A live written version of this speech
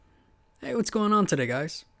Hey, what's going on today,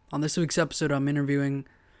 guys? On this week's episode, I'm interviewing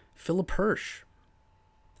Philip Hersh.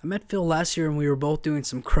 I met Phil last year and we were both doing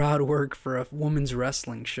some crowd work for a women's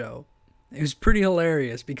wrestling show. It was pretty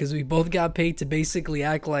hilarious because we both got paid to basically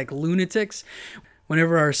act like lunatics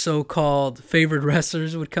whenever our so-called favorite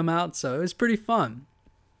wrestlers would come out, so it was pretty fun.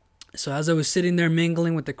 So as I was sitting there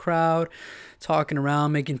mingling with the crowd, talking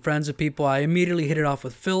around, making friends with people, I immediately hit it off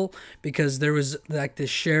with Phil because there was like this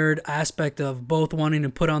shared aspect of both wanting to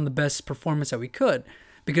put on the best performance that we could.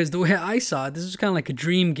 Because the way I saw it, this was kind of like a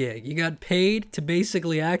dream gig. You got paid to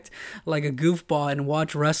basically act like a goofball and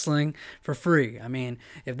watch wrestling for free. I mean,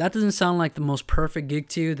 if that doesn't sound like the most perfect gig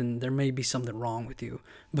to you, then there may be something wrong with you.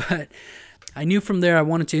 But I knew from there I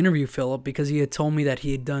wanted to interview Philip because he had told me that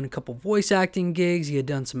he had done a couple voice acting gigs, he had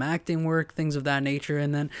done some acting work, things of that nature,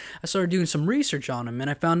 and then I started doing some research on him, and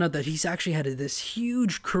I found out that he's actually had this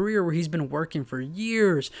huge career where he's been working for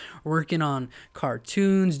years, working on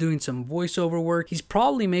cartoons, doing some voiceover work. He's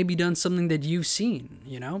probably maybe done something that you've seen,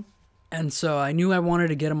 you know? And so I knew I wanted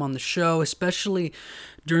to get him on the show, especially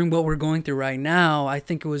during what we're going through right now. I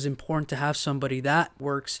think it was important to have somebody that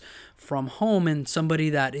works from home and somebody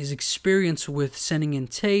that is experienced with sending in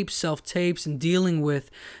tapes, self-tapes, and dealing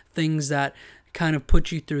with things that kind of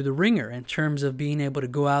put you through the ringer in terms of being able to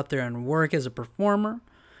go out there and work as a performer.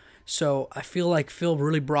 So I feel like Phil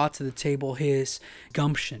really brought to the table his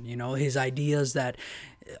gumption, his ideas that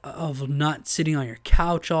of not sitting on your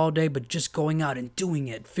couch all day, but just going out and doing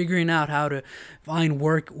it, figuring out how to find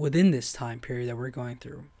work within this time period that we're going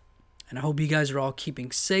through. And I hope you guys are all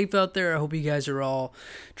keeping safe out there. I hope you guys are all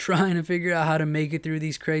trying to figure out how to make it through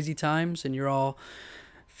these crazy times, and you're all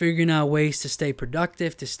figuring out ways to stay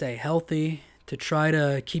productive, to stay healthy, to try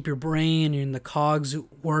to keep your brain and the cogs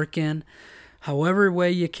working however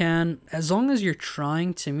way you can. As long as you're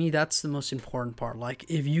trying, to me, that's the most important part. Like,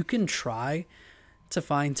 if you can try to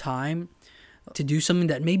find time to do something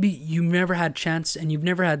that maybe you've never had chance and you've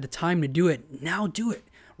never had the time to do it, now do it.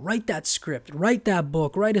 Write that script, write that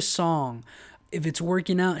book, write a song. If it's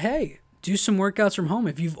working out, hey, do some workouts from home.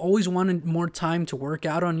 If you've always wanted more time to work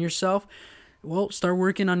out on yourself, well, start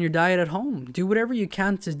working on your diet at home. Do whatever you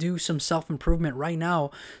can to do some self-improvement right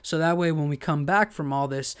now, so that way when we come back from all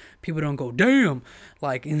this, people don't go, damn,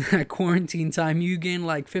 like in that quarantine time, you gained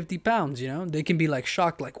like 50 pounds, They can be like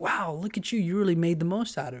shocked, like, wow, look at you. You really made the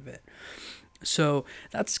most out of it. So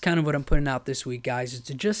that's kind of what I'm putting out this week, guys, is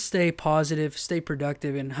to just stay positive, stay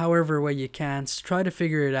productive, and however way you can, try to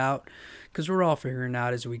figure it out, because we're all figuring it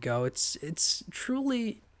out as we go. It's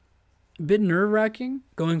truly a bit nerve-wracking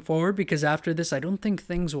going forward, because after this, I don't think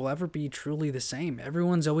things will ever be truly the same.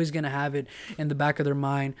 Everyone's always going to have it in the back of their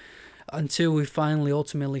mind until we finally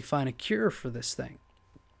ultimately find a cure for this thing.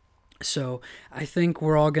 So I think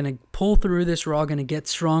we're all going to pull through this. We're all going to get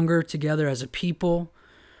stronger together as a people.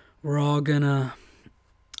 We're all going to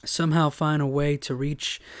somehow find a way to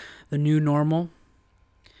reach the new normal.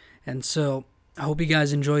 And so I hope you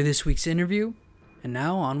guys enjoy this week's interview. And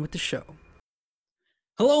now on with the show.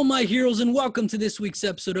 Hello, my heroes, and welcome to this week's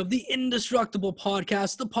episode of the Indestructible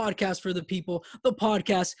Podcast, the podcast for the people, the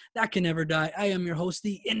podcast that can never die. I am your host,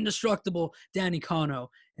 the Indestructible Danny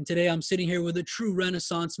Cano, and today I'm sitting here with a true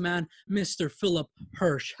Renaissance man, Mr. Philip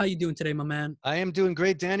Hersh. How you doing today, my man? I am doing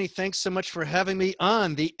great, Danny. Thanks so much for having me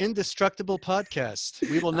on the Indestructible Podcast.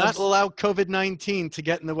 We will not allow COVID-19 to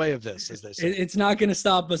get in the way of this, as they say. It's not going to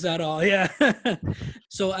stop us at all, yeah.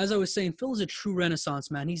 So as I was saying, Phil is a true Renaissance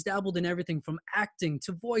man. He's dabbled in everything from acting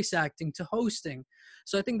to voice acting to hosting.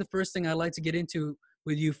 So I think the first thing I'd like to get into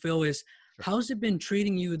with you, Phil, is how's it been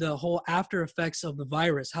treating you, the whole after effects of the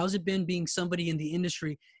virus? How's it been being somebody in the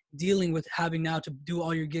industry dealing with having now to do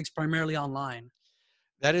all your gigs primarily online?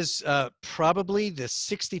 That is probably the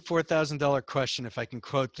 $64,000 question, if I can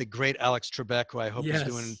quote the great Alex Trebek, who I hope is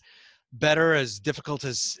doing better, as difficult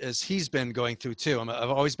as he's been going through too. I've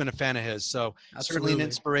always been a fan of his, so certainly an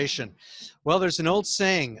inspiration. Well, there's an old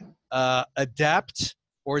saying, adapt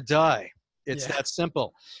or die. It's that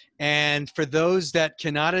simple. And for those that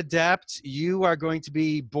cannot adapt, you are going to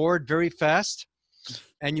be bored very fast,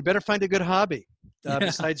 and you better find a good hobby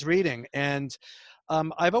besides reading. And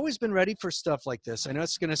I've always been ready for stuff like this. I know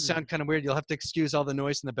it's going to sound kind of weird. You'll have to excuse all the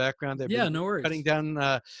noise in the background. They've been no worries. cutting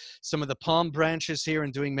down some of the palm branches here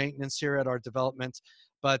and doing maintenance here at our development.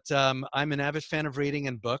 But I'm an avid fan of reading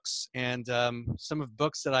and books, and some of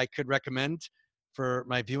books that I could recommend for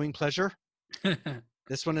my viewing pleasure.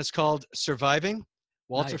 This one is called Surviving.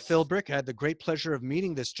 Walter Philbrick. I had the great pleasure of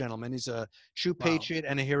meeting this gentleman. He's a true patriot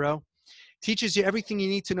and a hero. Teaches you everything you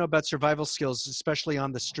need to know about survival skills, especially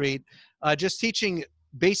on the street. Just teaching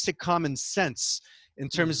basic common sense in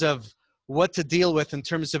terms of what to deal with in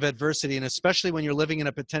terms of adversity, and especially when you're living in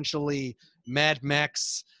a potentially Mad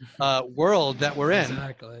Max world that we're in.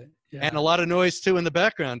 Exactly. Yeah. And a lot of noise too in the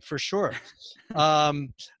background, for sure.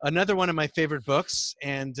 Another one of my favorite books,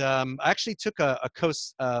 and I actually took a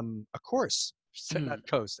course, a course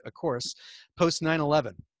post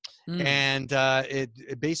 9/11. And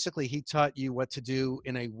it basically, he taught you what to do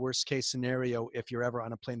in a worst case scenario if you're ever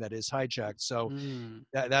on a plane that is hijacked. So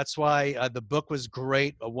that's why the book was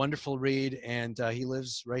great, a wonderful read, and he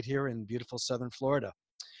lives right here in beautiful Southern Florida.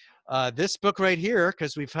 This book right here,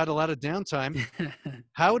 because we've had a lot of downtime,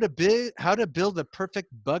 How to Build the Perfect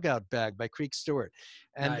Bug Out Bag by Creek Stewart.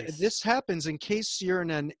 And Nice. this happens in case you're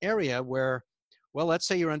in an area where, well, let's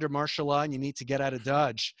say you're under martial law and you need to get out of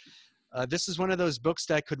Dodge. This is one of those books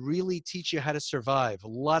that could really teach you how to survive. A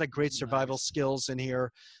lot of great survival skills in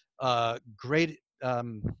here. Great,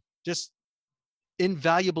 just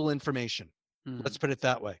invaluable information. Let's put it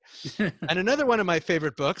that way. And another one of my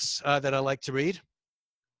favorite books that I like to read,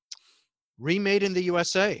 Remade in the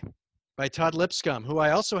USA by Todd Lipscomb, who I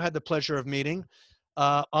also had the pleasure of meeting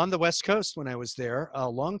on the West Coast when I was there a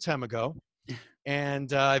long time ago.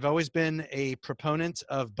 And I've always been a proponent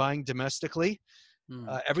of buying domestically.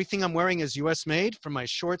 Everything I'm wearing is US made, from my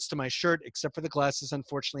shorts to my shirt, except for the glasses,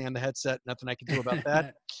 unfortunately, and the headset. Nothing I can do about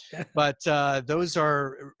that. But those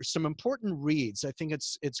are some important reads. I think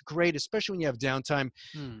it's great, especially when you have downtime.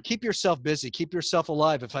 Keep yourself busy. Keep yourself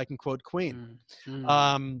alive, if I can quote Queen.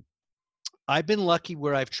 I've been lucky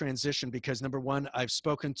where I've transitioned because, number one, I've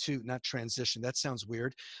spoken to, not transition, that sounds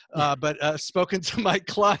weird, but spoken to my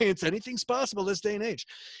clients. Anything's possible this day and age.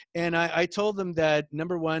 And I told them that,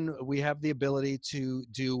 number one, we have the ability to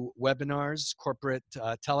do webinars, corporate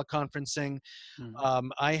teleconferencing.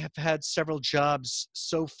 I have had several jobs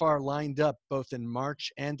so far lined up, both in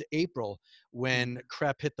March and April, when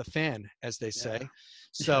crap hit the fan, as they say.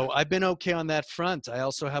 So I've been okay on that front. I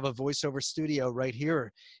also have a voiceover studio right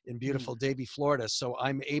here in beautiful Davie, Florida. So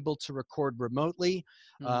I'm able to record remotely.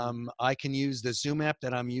 I can use the Zoom app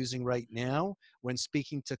that I'm using right now when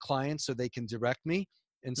speaking to clients so they can direct me.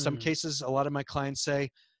 In some cases, a lot of my clients say,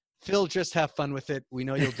 Phil, just have fun with it. We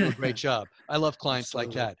know you'll do a great job. I love clients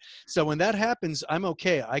like that. So when that happens, I'm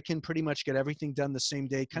okay. I can pretty much get everything done the same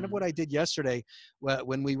day. Kind of what I did yesterday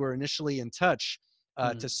when we were initially in touch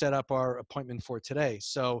to set up our appointment for today.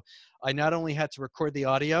 So I not only had to record the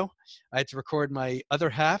audio, I had to record my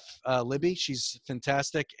other half, Libby. She's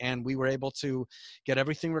fantastic. And we were able to get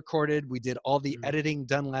everything recorded. We did all the editing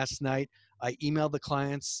done last night. I emailed the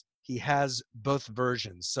clients. He has both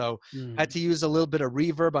versions. So had to use a little bit of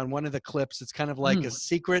reverb on one of the clips. It's kind of like a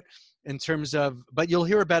secret in terms of, but you'll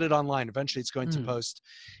hear about it online. Eventually it's going to post.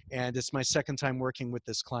 And it's my second time working with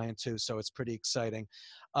this client too. So it's pretty exciting.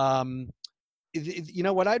 You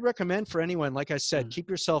know what I'd recommend for anyone, like I said, keep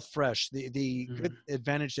yourself fresh. The good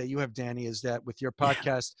advantage that you have, Danny, is that with your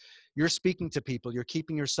podcast, you're speaking to people, you're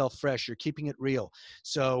keeping yourself fresh, you're keeping it real.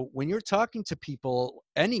 So when you're talking to people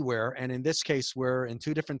anywhere, and in this case, we're in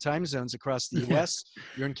 2 different time zones across the US,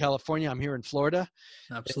 you're in California, I'm here in Florida.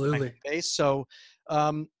 Absolutely. So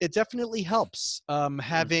it definitely helps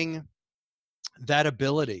having that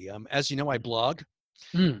ability. As you know, I blog.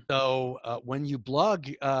 So when you blog,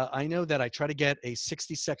 I know that I try to get a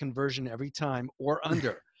 60-second version every time or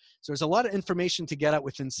under. So there's a lot of information to get out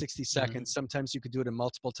within 60 seconds. Sometimes you could do it in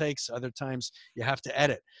multiple takes. Other times you have to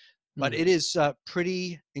edit. But it is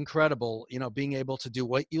pretty incredible, you know, being able to do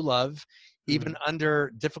what you love, even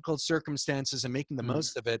under difficult circumstances, and making the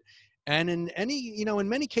most of it. And in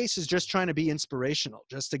many cases, just trying to be inspirational,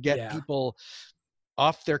 just to get people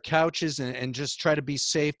off their couches and just try to be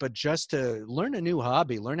safe, but just to learn a new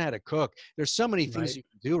hobby, learn how to cook. There's so many things you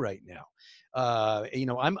can do right now.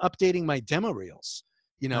 I'm updating my demo reels,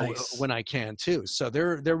 when I can too. So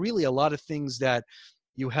there are really a lot of things that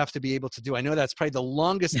you have to be able to do. I know that's probably the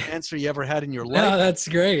longest answer you ever had in your life. No, that's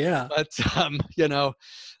great. Yeah. But,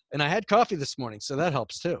 and I had coffee this morning, so that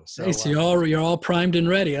helps too. So, hey, so you're all primed and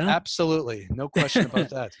ready, huh? Absolutely. No question about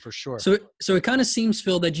that, for sure. So it kind of seems,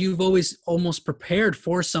 Phil, that you've always almost prepared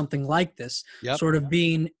for something like this, sort of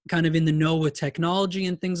being kind of in the know with technology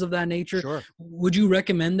and things of that nature. Sure. Would you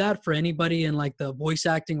recommend that for anybody in like the voice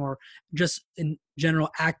acting or just in general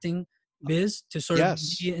acting biz to sort of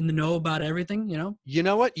be in the know about everything, You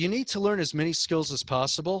know what? You need to learn as many skills as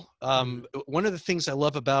possible. One of the things I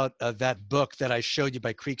love about that book that I showed you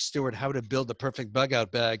by Creek Stewart, How to Build the Perfect Bug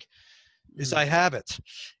Out Bag, is I have it.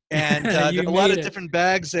 And there are a lot of different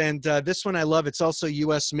bags. And this one I love. It's also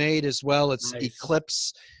US made as well. It's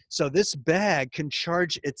Eclipse. So this bag can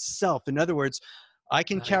charge itself. In other words, I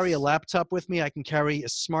can carry a laptop with me. I can carry a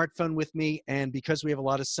smartphone with me. And because we have a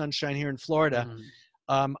lot of sunshine here in Florida,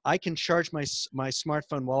 I can charge my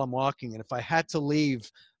smartphone while I'm walking. And if I had to leave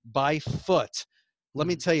by foot, let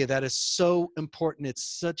me Mm. tell you, that is so important. It's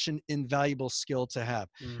such an invaluable skill to have.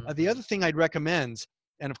 The Mm. other thing I'd recommend,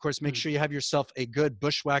 and of course, make Mm. sure you have yourself a good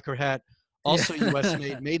bushwhacker hat, Yeah. also US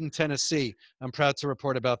made, made in Tennessee. I'm proud to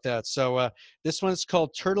report about that. So this one's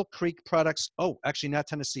called Turtle Creek Products. Oh, actually, not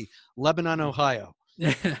Tennessee, Lebanon, Mm. Ohio.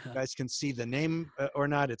 Yeah. You guys can see the name or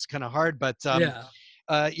not. It's kind of hard, but Yeah.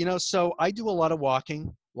 so I do a lot of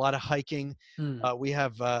walking, a lot of hiking. Mm. We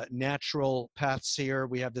have natural paths here.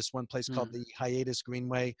 We have this one place called Mm. the Hiatus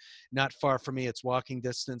Greenway, not far from me. It's walking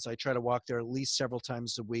distance. I try to walk there at least several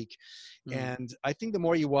times a week. Mm. And I think the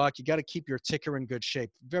more you walk, you got to keep your ticker in good shape.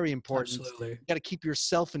 Very important. Absolutely. You got to keep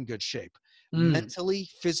yourself in good shape, Mm. mentally,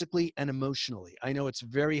 physically, and emotionally. I know it's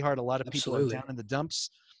very hard. A lot of people are down Absolutely. in the dumps.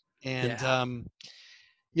 And Yeah.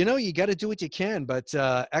 you got to do what you can, but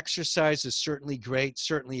exercise is certainly great.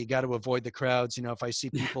 Certainly, you got to avoid the crowds. If I see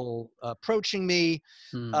Yeah. people approaching me,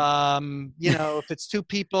 Mm. if it's two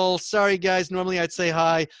people, sorry guys, normally I'd say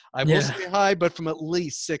hi. I will Yeah. say hi, but from at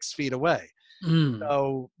least 6 feet away. Mm.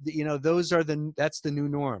 So, that's the new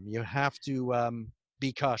norm. You have to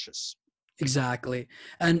be cautious. Exactly.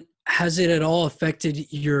 And has it at all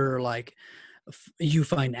affected your like you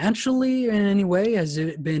financially in any way? Has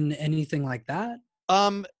it been anything like that?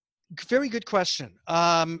 Um, Very good question.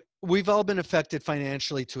 We've all been affected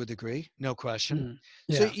financially to a degree, no question.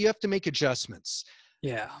 Mm. So Yeah. you have to make adjustments.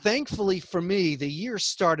 Yeah. Thankfully for me, the year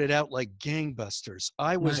started out like gangbusters.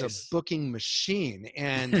 I was a Nice. booking machine,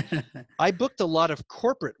 and I booked a lot of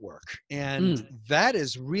corporate work, and Mm. that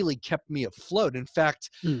has really kept me afloat. In fact,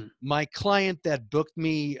 Mm. my client that booked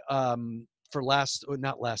me for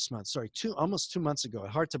not last month, sorry, almost 2 months ago.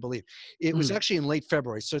 Hard to believe. It was Mm. actually in late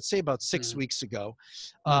February, so I'd say about six Mm. weeks ago.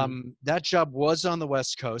 Mm. That job was on the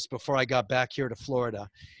West Coast before I got back here to Florida,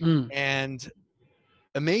 Mm. and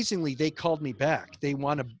amazingly, they called me back. They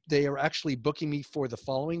are actually booking me for the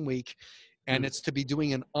following week, and Mm. it's to be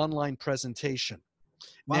doing an online presentation.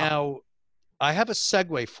 Wow. Now, I have a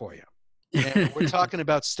segue for you, and we're talking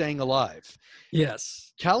about staying alive.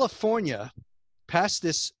 Yes. California passed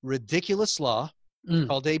this ridiculous law Mm.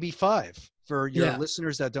 called AB5 for your Yeah.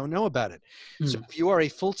 listeners that don't know about it. So Mm. if you are a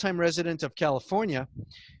full-time resident of California,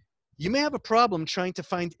 you may have a problem trying to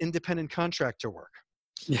find independent contractor work,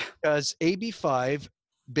 Yeah. because AB5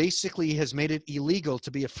 basically has made it illegal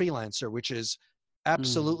to be a freelancer, which is Mm.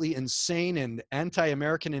 absolutely insane and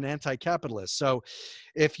anti-American and anti-capitalist. So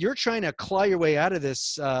if you're trying to claw your way out of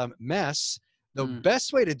this mess, the Mm.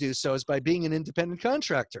 best way to do so is by being an independent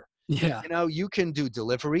contractor. Yeah. You can do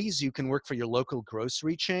deliveries. You can work for your local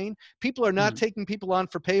grocery chain. People are not Mm. taking people on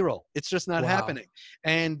for payroll. It's just not Wow. happening.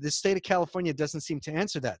 And the state of California doesn't seem to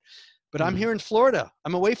answer that. But I'm Mm. here in Florida.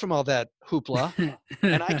 I'm away from all that hoopla,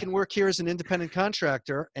 and I can work here as an independent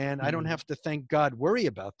contractor, and I don't Mm. have to, thank God, worry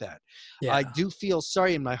about that. I Yeah. do feel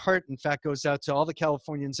sorry, and my heart, in fact, goes out to all the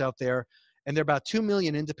Californians out there, and there are about 2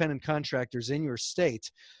 million independent contractors in your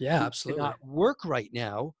state Yeah, who cannot absolutely. work right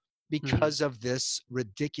now Mm. because of this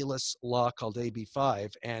ridiculous law called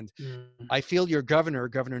AB5. And Mm. I feel your Governor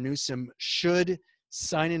Newsom, should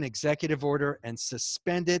sign an executive order and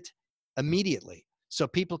suspend it immediately so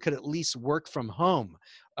people could at least work from home.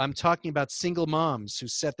 I'm talking about single moms who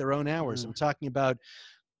set their own hours. Mm. I'm talking about,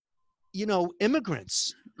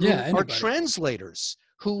 immigrants Yeah, who are anybody. translators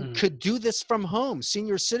who Mm. could do this from home,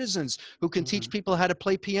 senior citizens who can teach Mm. people how to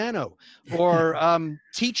play piano, or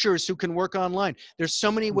teachers who can work online. There's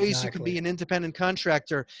so many ways you can be Exactly. an independent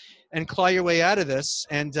contractor and claw your way out of this.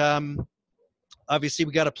 And obviously,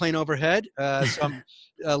 we got a plane overhead. So I'm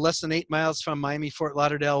less than 8 miles from Miami, Fort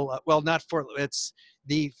Lauderdale. Well, not Fort, it's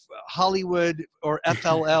the Hollywood, or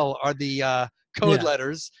FLL are the code Yeah.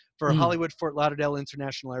 letters for Mm. Hollywood Fort Lauderdale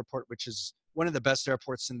International Airport, which is one of the best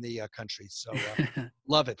airports in the country. So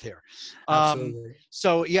love it here. Um, Absolutely.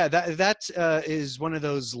 so yeah, that is one of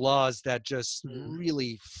those laws that just Mm.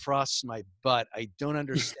 really frosts my butt. I don't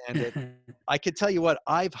understand it. I could tell you what,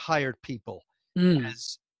 I've hired people Mm.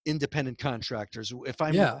 as independent contractors. If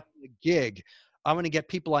I'm Yeah. running a gig, I'm going to get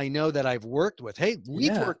people I know that I've worked with. Hey, we've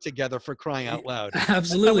Yeah. worked together, for crying out loud. That's how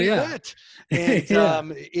Absolutely, we yeah. met. And Yeah.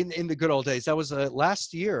 in the good old days, that was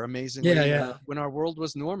last year, Yeah, amazingly, yeah. when our world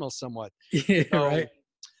was normal somewhat. Yeah, So right.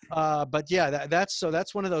 but yeah, that's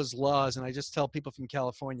one of those laws, and I just tell people from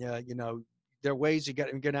California, there are ways you're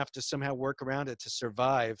gonna have to somehow work around it to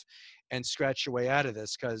survive, and scratch your way out of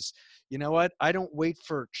this. Because you know what, I don't wait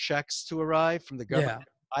for checks to arrive from the government. Yeah.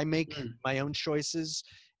 I make Mm. my own choices,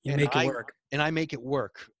 You and make it work. I make it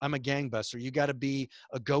work. I'm a gangbuster. You got to be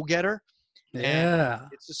a go-getter, and Yeah.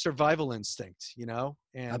 it's a survival instinct, and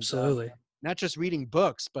Absolutely. not just reading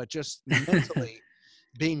books, but just mentally.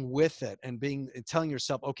 being with it and telling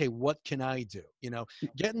yourself, okay, what can I do?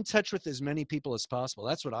 Get in touch with as many people as possible.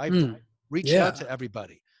 That's what I've done. Reach out Yeah. to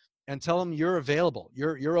everybody and tell them you're available.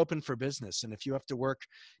 You're open for business. And if you have to work,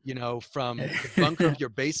 from the bunker of your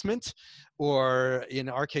basement, or in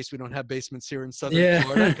our case, we don't have basements here in Southern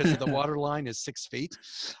Florida because the Yeah. water line is 6 feet.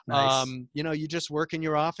 Nice. You just work in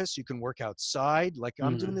your office. You can work outside. Like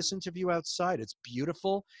I'm doing Mm. this interview outside. It's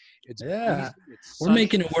beautiful. It's Yeah. breezy. It's We're sunny.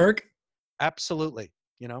 making it work. Absolutely.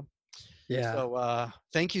 You know, Yeah. so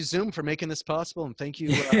thank you, Zoom, for making this possible. And thank you,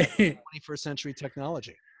 21st century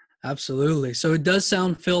technology. Absolutely. So it does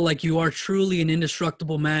sound, Phil, like you are truly an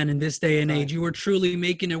indestructible man in this day and Right. age. You are truly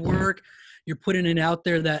making it work. You're putting it out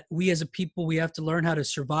there that we as a people, we have to learn how to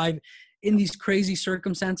survive in these crazy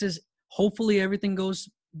circumstances. Hopefully everything goes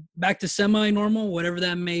back to semi-normal, whatever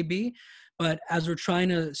that may be. But as we're trying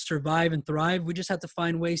to survive and thrive, we just have to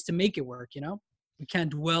find ways to make it work, you know? We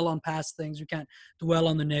can't dwell on past things. We can't dwell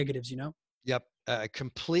on the negatives, you know? Yep, I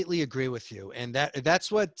completely agree with you, and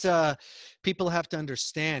that's what people have to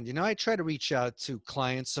understand. I try to reach out to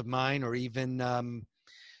clients of mine, or even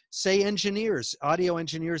say engineers, audio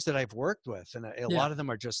engineers that I've worked with, and a Yeah. lot of them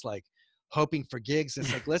are just like hoping for gigs.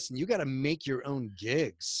 It's like, listen, you got to make your own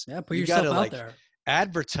gigs. Yeah, put You got yourself to out like there.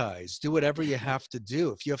 advertise, do whatever you have to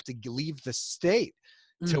do. If you have to leave the state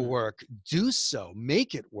to Mm, work, do so,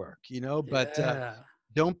 make it work. But yeah.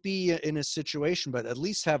 don't be in a situation, but at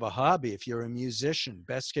least have a hobby. If you're a musician,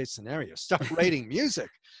 best case scenario, start writing music,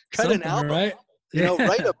 cut an Something, album, right?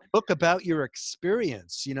 write Yeah. a book about your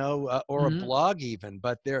experience, or a Mhm. blog even.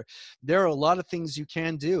 But there are a lot of things you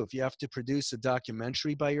can do. If you have to produce a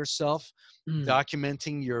documentary by yourself, Mm.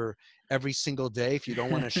 documenting your every single day, if you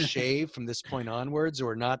don't want to shave from this point onwards,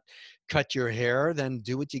 or not cut your hair, then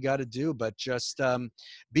do what you got to do. But just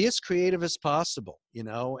be as creative as possible,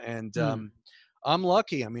 and Mm. I'm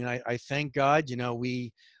lucky. I mean, I thank God,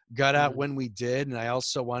 we got out Mm. when we did. And I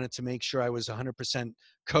also wanted to make sure I was 100%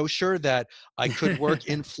 kosher, that I could work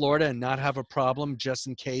in Florida and not have a problem, just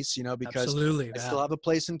in case, because Absolutely, I still yeah. have a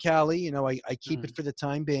place in Cali. I keep it Mm. for the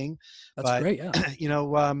time being. That's But, great, yeah. you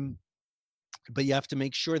know, um, but you have to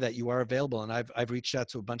make sure that you are available. And I've reached out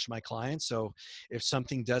to a bunch of my clients. So if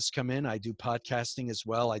something does come in, I do podcasting as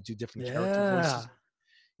well. I do different character voices.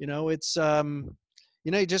 Yeah. It's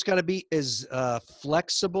you just got to be as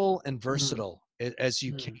flexible and Mm. versatile as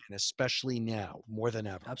you can, Mm. especially now more than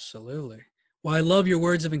ever. Absolutely. Well, I love your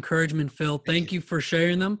words of encouragement, Phil. Thank you. Thank you for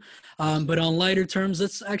sharing them. But Absolutely. on lighter terms,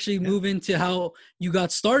 let's actually Yeah. move into how you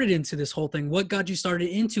got started into this whole thing. What got you started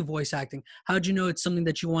into voice acting? How'd you know it's something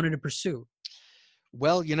that you wanted to pursue?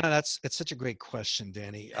 Well, it's such a great question,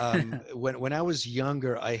 Danny. When I was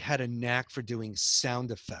younger, I had a knack for doing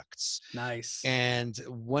sound effects. Nice. And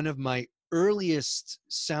one of my earliest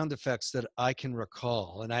sound effects that I can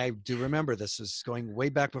recall, and I do remember, this is going way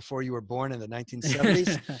back before you were born, in the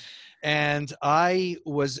 1970s, and I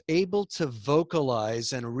was able to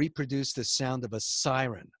vocalize and reproduce the sound of a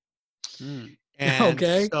siren. Mm. And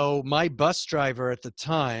Okay. so my bus driver at the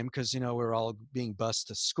time, because we're all being bused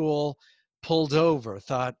to school, pulled over,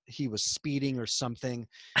 thought he was speeding or something.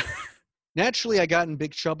 Naturally, I got in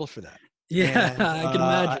big trouble for that. Yeah, And I can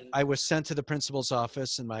imagine. I was sent to the principal's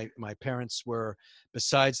office, and my parents were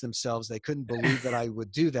besides themselves. They couldn't believe that I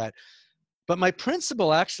would do that. But my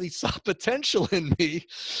principal actually saw potential in me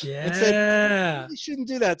and said, "You Yeah. really shouldn't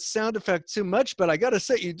do that sound effect too much, but I got to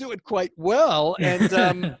say, you do it quite well.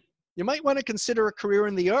 And you might want to consider a career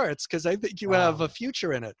in the arts, because I think you have a Wow.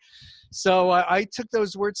 future in it." So I took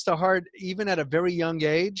those words to heart, even at a very young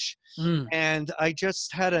age. Mm. And I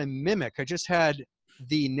just had a mimic. I just had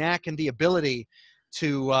the knack and the ability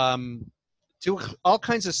to do all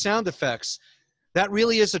kinds of sound effects. That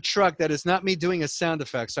really is a truck. That is not me doing a sound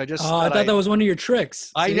effect. So I just Oh, I thought thought that was one of your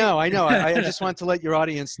tricks. I See? know, I know. I just want to let your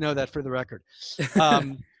audience know that for the record.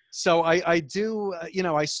 Um, so I do,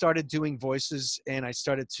 I started doing voices, and I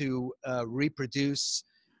started to reproduce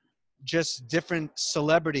just different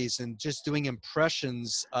celebrities, and just doing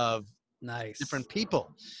impressions of different Nice.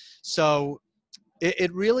 people. So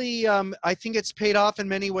it really, I think it's paid off in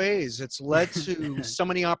many ways. It's led to so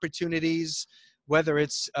many opportunities, whether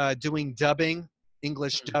it's doing dubbing,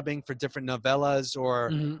 English dubbing for different novellas,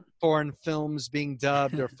 or Mhm. foreign films being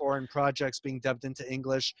dubbed, or foreign projects being dubbed into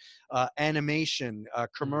English, animation, Mm.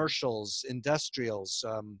 commercials, industrials,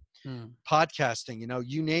 Mm. podcasting,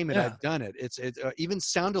 you name it, Yeah. I've done it. It's even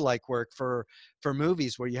sound-alike work for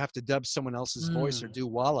movies, where you have to dub someone else's voice or Mm. do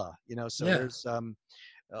walla, so Yeah. there's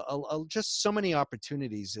just so many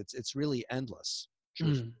opportunities. It's really endless,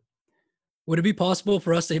 truthfully. Mm. Would it be possible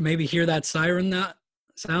for us to maybe hear that siren that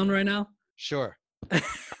sound right now? Sure.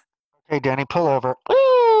 Okay, Danny, pull over.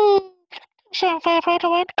 So,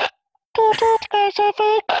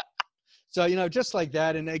 just like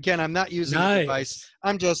that. And again, I'm not using a device. Nice.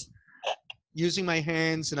 I'm just using my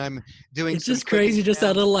hands and I'm doing It's some just clicking crazy, just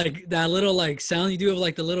sounds. that little like sound you do of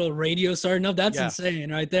like the little radio starting up. That's Yeah.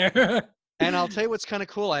 insane right there. And I'll tell you what's kind of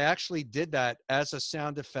cool. I actually did that as a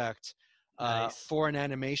sound effect Nice. for an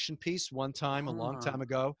animation piece one time, a long Ah, time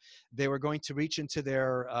ago. They were going to reach into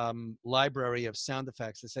their library of sound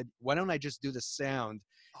effects. They said, why don't I just do the sound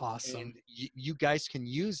and awesome. you guys can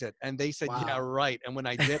use it? And they said, yeah, Wow. right. And when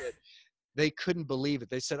I did it, they couldn't believe it.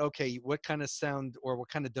 They said, okay, what kind of sound or what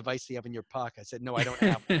kind of device do you have in your pocket? I said, no, I don't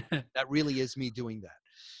have one. That really is me doing that.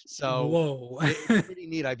 So Whoa. it's pretty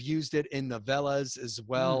neat. I've used it in novellas as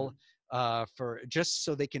well Mm. for just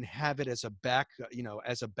so they can have it as a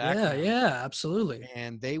as a Yeah, background. yeah, absolutely.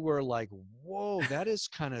 And they were like, whoa, that is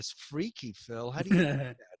kind of freaky, Phil. How do you do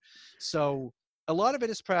that? So a lot of it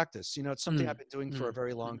is practice. It's something I've Mm, been doing for a mm,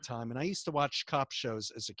 very long mm. time. And I used to watch cop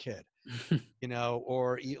shows as a kid,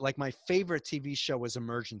 or like my favorite TV show was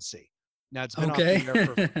Emergency. Now it's been off Okay. the air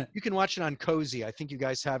for, you can watch it on Cozy. I think you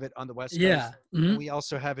guys have it on the West Yeah. Coast and Mhm. we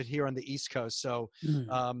also have it here on the East Coast. So,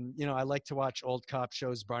 Mm. I like to watch old cop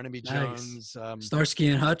shows, Barnaby Nice. Jones, Starsky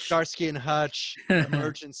and Hutch. Starsky and Hutch,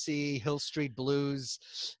 Emergency, Hill Street Blues,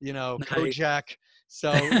 Nice. Kojak.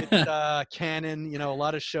 So it's Canon, a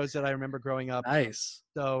lot of shows that I remember growing up. Nice.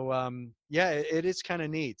 So yeah, it is kind of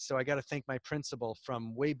neat. So I got to thank my principal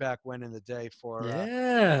from way back when in the day for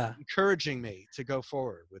Yeah. encouraging me to go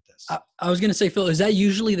forward with this. I was gonna say, Phil, is that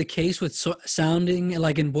usually the case with sounding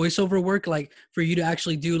like in voiceover work, like for you to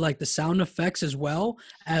actually do like the sound effects as well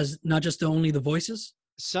as not just only the voices?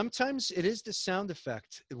 Sometimes it is the sound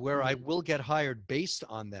effect where I Mm. will get hired based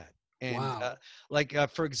on that. And Wow. like,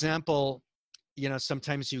 for example,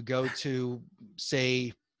 sometimes you go to,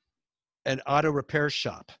 say, an auto repair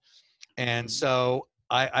shop. And Mm. so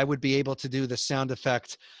I would be able to do the sound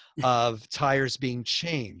effect of tires being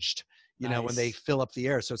changed, when they Nice. fill up the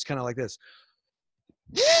air. So it's kind of like this.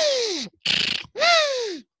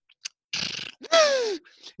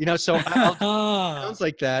 So I'll do sounds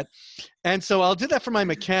like that. And so I'll do that for my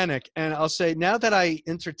mechanic and I'll say, now that I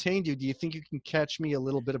entertained you, do you think you can catch me a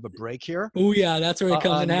little bit of a break here Oh yeah, that's where it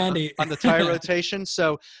comes in handy. on the tire rotation?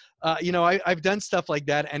 So, I've done stuff like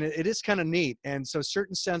that and it is kind of neat. And so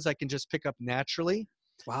certain sounds I can just pick up naturally,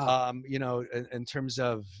 Wow. in terms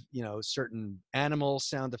of, certain animal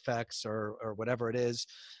sound effects or whatever it is.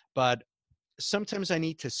 But sometimes I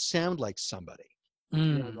need to sound like somebody,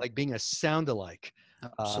 Mm. like being a sound-alike.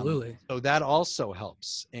 Absolutely. So that also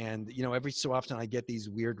helps. And, every so often I get these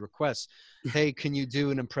weird requests. Hey, can you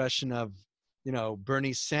do an impression of,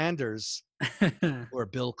 Bernie Sanders or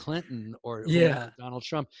Bill Clinton or whoever, Yeah. Donald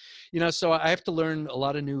Trump? So I have to learn a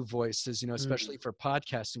lot of new voices, Mm. especially for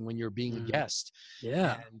podcasting when you're being a Mm. guest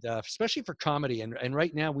Yeah. and especially for comedy. And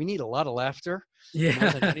right now we need a lot of laughter more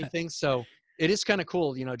than Yeah. anything. So it is kind of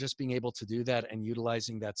cool, just being able to do that and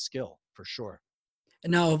utilizing that skill for sure.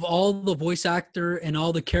 And now, of all the voice actor and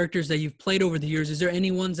all the characters that you've played over the years, is there any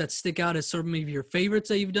ones that stick out as some of your favorites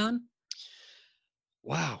that you've done?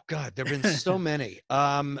 Wow, God, there've been so many.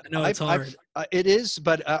 I know it's hard. It is,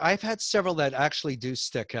 but I've had several that actually do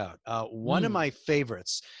stick out. One of Mm, my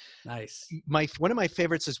favorites, nice. one of my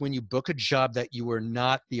favorites is when you book a job that you were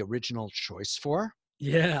not the original choice for,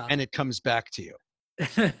 Yeah. and it comes back to you.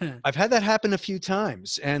 I've had that happen a few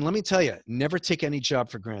times, and let me tell you, never take any job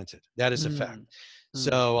for granted. That is a fact. Mm, mm.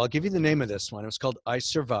 So I'll give you the name of this one. It was called I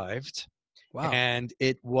Survived. Wow. And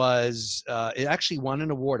it actually won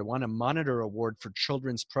an award. It won a Monitor Award for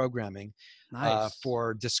children's programming Nice.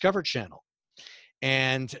 for Discover Channel.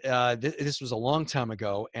 And this was a long time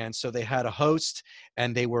ago. And so they had a host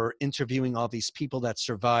and they were interviewing all these people that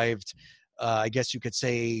survived, I guess you could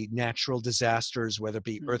say, natural disasters, whether it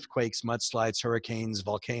be Mm, earthquakes, mudslides, hurricanes,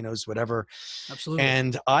 volcanoes, whatever. absolutely.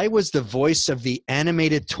 And I was the voice of the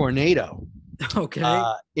animated tornado Okay.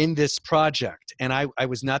 in this project. And I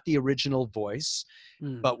was not the original voice.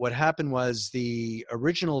 Mm, But what happened was the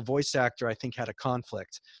original voice actor, I think, had a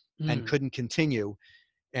conflict and mm. couldn't continue.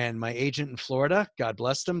 And my agent in Florida, God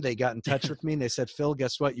bless them, they got in touch with me and they said, Phil,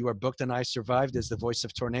 guess what? You are booked and I survived as the voice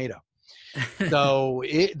of Tornado. So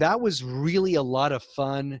that was really a lot of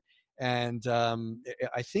fun. And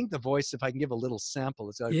I think the voice, if I can give a little sample,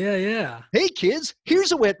 it's like, Yeah, yeah. hey kids,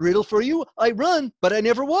 here's a wet riddle for you. I run, but I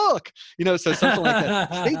never walk. So something like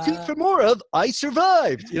that. Stay tuned for more of I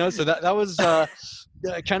Survived. So that was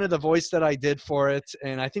kind of the voice that I did for it.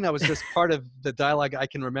 And I think that was just part of the dialogue I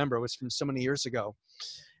can remember. It was from so many years ago.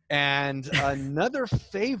 And another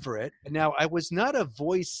favorite, now I was not a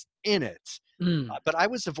voice in it. Mm. But I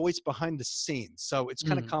was the voice behind the scenes, so it's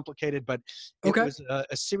kind of Mm. complicated. But it Okay. was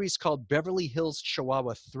a series called Beverly Hills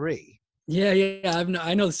Chihuahua 3. Yeah, yeah, yeah.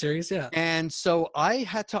 I know the series. Yeah. And so I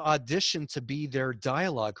had to audition to be their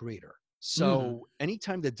dialogue reader. Mm. So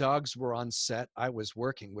anytime the dogs were on set, I was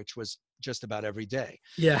working, which was just about every day.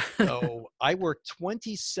 Yeah. So I worked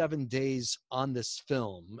 27 days on this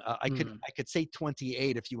film. Mm. I could say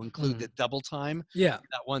 28 if you include the Mm. double time. Yeah.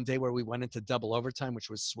 That one day where we went into double overtime,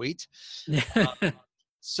 which was sweet. Yeah.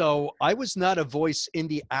 So I was not a voice in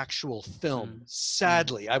the actual film. Mm. Mm.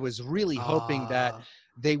 Sadly, I was really hoping that Ah.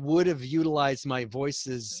 they would have utilized my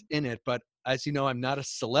voices in it. But as you know, I'm not a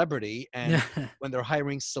celebrity. And Yeah. when they're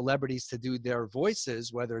hiring celebrities to do their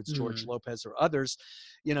voices, whether it's George Mm. Lopez or others,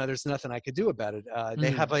 there's nothing I could do about it.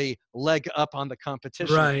 They have Mm. a leg up on the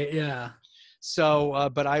competition. Right. Yeah. So,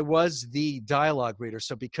 but I was the dialogue reader.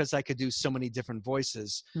 So because I could do so many different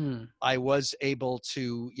voices, Mm. I was able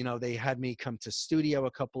to, they had me come to studio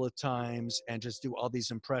a couple of times and just do all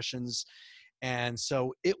these impressions. And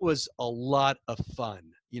so it was a lot of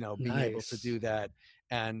fun, being able to Nice. do that.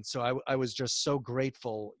 And so I was just so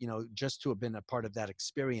grateful, just to have been a part of that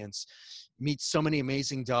experience, meet so many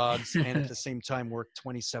amazing dogs, and at the same time work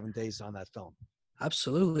 27 days on that film.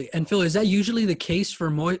 Absolutely. And Phil, is that usually the case for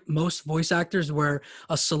most voice actors where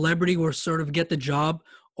a celebrity will sort of get the job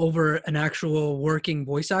over an actual working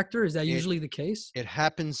voice actor? Is that It usually the case? It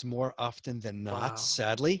happens more often than not, Wow.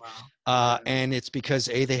 sadly. Wow. Right. And it's because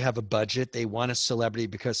they have a budget. They want a celebrity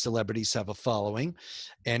because celebrities have a following.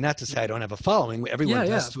 And not to say I Mm. don't have a following. Everyone Yeah, yeah,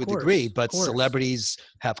 does of to a degree, course. Of but course. celebrities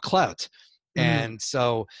have clout. Mm. And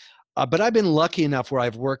so, but I've been lucky enough where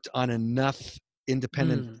I've worked on enough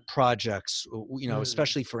independent Mm. projects, Mm.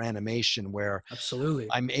 especially for animation, where Absolutely.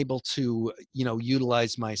 I'm able to,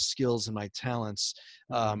 utilize my skills and my talents,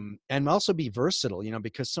 Mm. and also be versatile,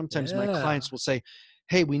 because sometimes my Yeah. clients will say,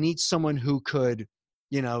 "Hey, we need someone who could,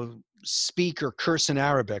 speak or curse in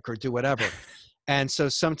Arabic or do whatever." And so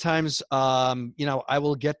sometimes, I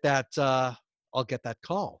will get that, I'll get that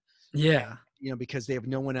call, Yeah. because they have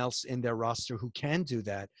no one else in their roster who can do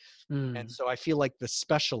that. And Mm. so I feel like the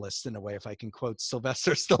specialist in a way, if I can quote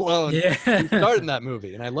Sylvester Stallone, who Yeah. starred in that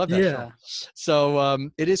movie. And I love that film. Yeah. So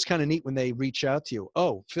it is kind of neat when they reach out to you.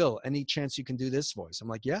 "Oh, Phil, any chance you can do this voice?" I'm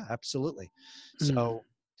like, "Yeah, absolutely." Mm. So,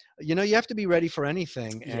 you have to be ready for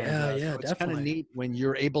anything. And Yeah, yeah, so it's kind of definitely. neat when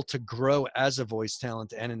you're able to grow as a voice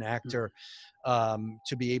talent and an Mm. actor,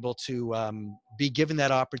 to be able to be given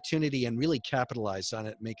that opportunity and really capitalize on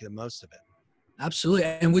it, make the most of it. Absolutely.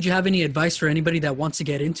 And would you have any advice for anybody that wants to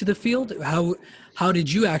get into the field? How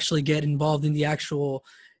did you actually get involved in the actual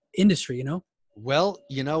industry, you know? Well,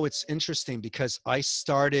 it's interesting because I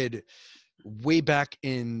started way back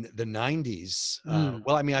in the 90s. Mm.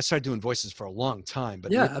 Well, I mean, I started doing voices for a long time,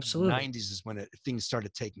 but Yeah, really the absolutely. 90s is when things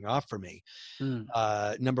started taking off for me.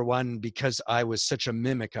 Mm. Number one, because I was such a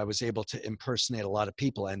mimic, I was able to impersonate a lot of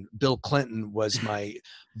people. And Bill Clinton was my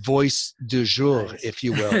voice du jour, Nice. if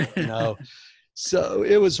you will, So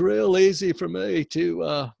it was real easy for me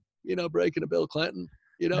to, break into Bill Clinton.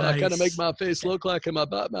 I kind of make Nice. my face look like him. I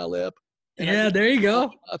bite my lip and I Yeah, use there you my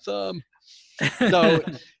go. thumb. So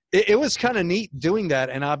it was kind of neat doing that.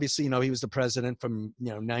 And obviously, he was the president from,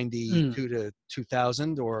 Mm. 92 to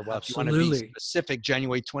 2000, or, well, if you want to be Absolutely. specific,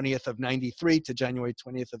 January 20th of 93 to January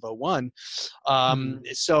 20th of '01. Mm.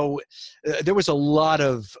 So there was a lot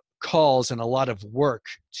of calls and a lot of work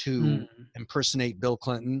to Mm. impersonate Bill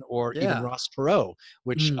Clinton or even Yeah. Ross Perot,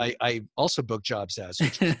 which Mm. I also booked jobs as,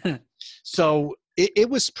 which was fun. So it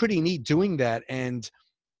was pretty neat doing that. And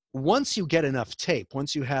once you get enough tape,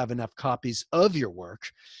 once you have enough copies of your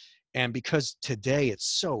work, and because today it's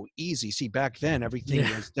so easy. See, back then everything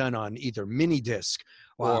Yeah. was done on either mini disc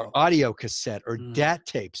or Wow. audio cassette or Mm. DAT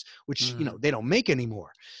tapes, which Mm. they don't make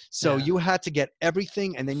anymore. So Yeah. you had to get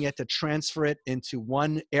everything and then you had to transfer it into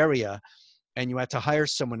one area, and you had to hire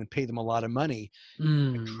someone and pay them a lot of money to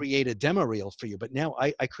Mm. create a demo reel for you. But now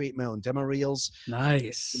I create my own demo reels, do my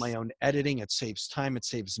Nice. own editing. It saves time, it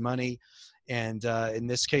saves money. And in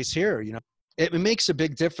this case here, it makes a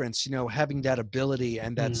big difference, having that ability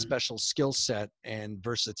and that Mm. special skill set and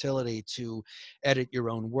versatility to edit your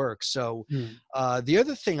own work. So Mm. the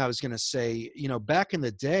other thing I was going to say, back in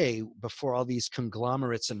the day, before all these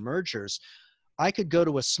conglomerates and mergers, I could go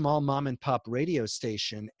to a small mom and pop radio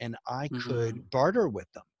station and I could Mm. barter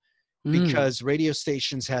with them, Mm. because radio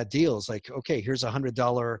stations had deals like, okay, here's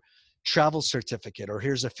 $100 travel certificate, or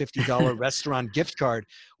here's a $50 restaurant gift card.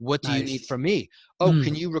 What do you need Nice. from me? Oh,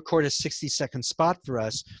 can Mm. you record a 60-second spot for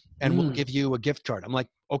us and we'll Mm. give you a gift card? I'm like,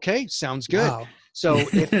 okay, sounds good. Wow. So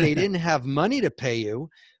if they didn't have money to pay you,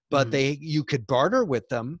 but Mm. you could barter with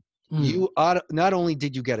them, Mm. not only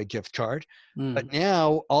did you get a gift card, but Mm.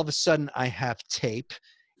 now all of a sudden I have tape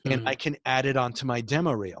and I Mm. can add it onto my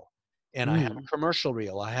demo reel. And I have a Mm. commercial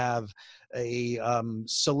reel. I have a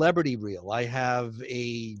celebrity reel. I have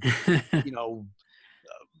a, you know,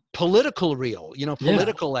 political reel, Yeah.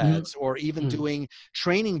 political Mhm. ads, or even Mm. doing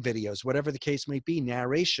training videos, whatever the case may be,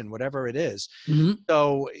 narration, whatever it is. Mhm.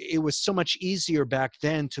 So it was so much easier back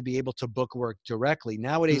then to be able to book work directly.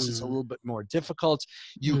 Nowadays, it's a Mm. little bit more difficult.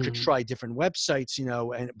 You could Mm. try different websites,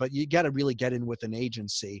 but you got to really get in with an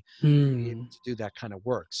agency to be able Mm. to do that kind of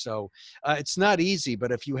work. So it's not easy,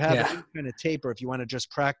 but if you have Yeah. any kind of tape, or if you want to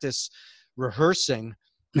just practice rehearsing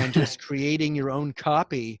and just creating your own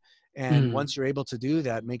copy, and Mm. once you're able to do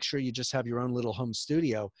that, make sure you just have your own little home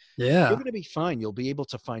studio. You're Yeah. going to be fine. You'll be able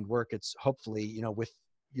to find work. It's hopefully, with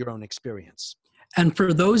your own experience. And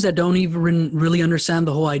for those that don't even really understand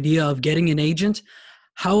the whole idea of getting an agent,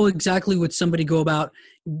 how exactly would somebody go about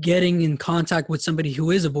getting in contact with somebody who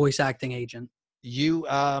is a voice acting agent?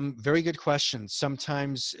 Very good question.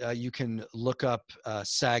 Sometimes you can look up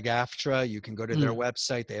SAG-AFTRA. You can go to their Mm.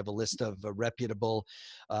 website. They have a list of reputable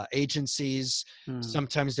agencies. Mm.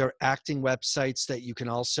 Sometimes there are acting websites that you can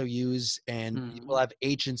also use, and you will Mm. have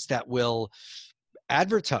agents that will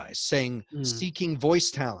advertise saying Mm. seeking voice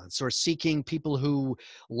talents or seeking people who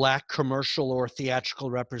lack commercial or theatrical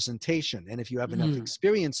representation. And if you have enough Mm.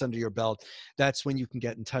 experience under your belt, that's when you can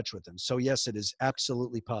get in touch with them. So yes, it is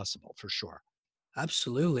absolutely possible for sure.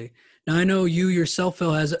 Absolutely. Now I know you yourself,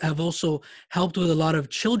 Phil, have also helped with a lot of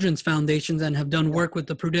children's foundations and have done Yeah. work with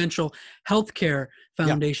the Prudential Healthcare Yeah.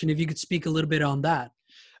 Foundation. If you could speak a little bit on that.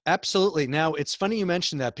 Absolutely. Now, it's funny you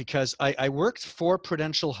mentioned that because I worked for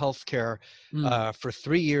Prudential Healthcare Mm. for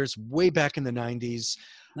 3 years, way back in the 90s.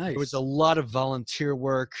 There was a Nice. lot of volunteer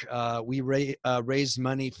work. We raised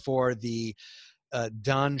money for the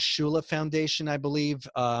Don Shula Foundation, I believe,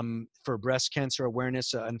 for breast cancer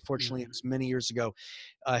awareness. Unfortunately, it Mm. was many years ago.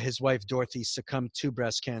 His wife, Dorothy, succumbed to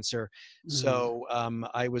breast cancer. Mm. So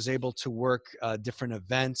I was able to work different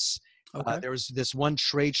events. Okay. There was this one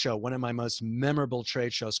trade show, one of my most memorable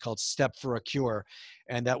trade shows called Step for a Cure.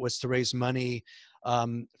 And that was to raise money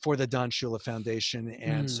for the Don Shula Foundation.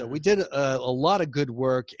 And so we Mm. did a lot of good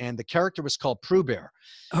work. And the character was called Pooh Bear.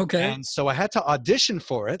 Okay. And so I had to audition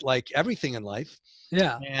for it, like everything in life.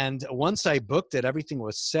 Yeah. And once I booked it, everything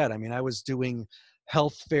was set. I mean, I was doing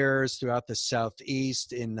health fairs throughout the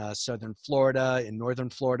Southeast, in Southern Florida, in Northern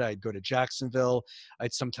Florida. I'd go to Jacksonville.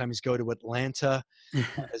 I'd sometimes go to Atlanta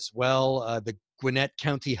as well. The Gwinnett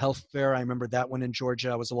County Health Fair, I remember that one in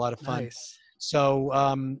Georgia, was a lot of fun. Nice. So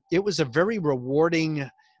it was a very rewarding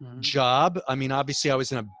Mhm. job. I mean, obviously, I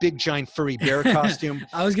was in a big, giant, furry bear costume.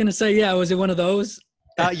 I was gonna say, yeah. Was it one of those?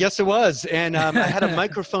 Yes, it was. And I had a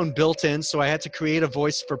microphone built in, so I had to create a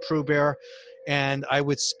voice for Pooh Bear. And I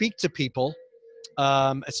would speak to people,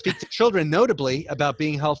 speak to children, notably, about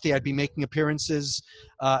being healthy. I'd be making appearances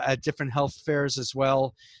at different health fairs as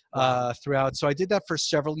well Wow. throughout. So I did that for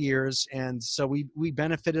several years. And so we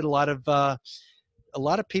benefited a lot of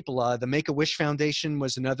people. The Make a Wish Foundation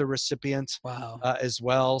was another recipient Wow. as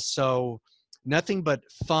well. So nothing but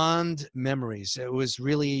fond memories. It was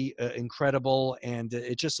really incredible, and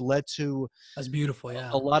it just led to That's beautiful. a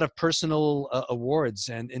Yeah. lot of personal awards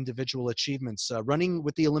and individual achievements. Running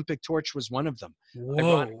with the Olympic torch was one of them, Whoa.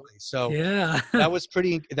 ironically. So Yeah. that was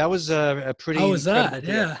pretty. That was a How pretty was incredible that?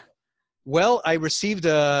 deal. Yeah. Well, I received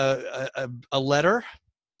a letter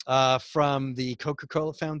from the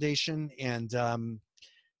Coca-Cola Foundation, and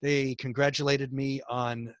they congratulated me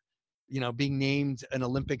on, being named an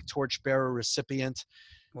Olympic torchbearer recipient.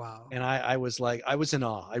 Wow. And I was like, I was in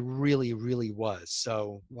awe. I really, really was.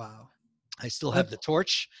 So Wow. I still have That, the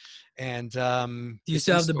torch, and do you it's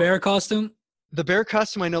still in have the store. bear costume? The bear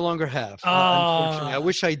costume I no longer have, unfortunately. I Ah.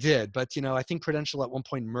 wish I did, but I think Prudential at one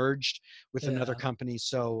point merged with another Yeah. company,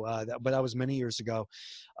 so but that was many years ago.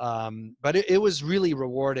 But it was really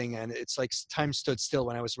rewarding, and it's like time stood still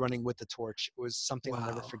when I was running with the torch. It was something I'll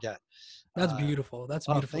never Wow. forget. That's Uh, beautiful. That's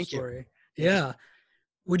a oh, beautiful thank you, story. thank you. Yeah.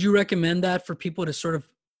 Would you recommend that for people to sort of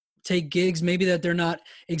take gigs, maybe that they're not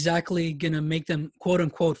exactly going to make them quote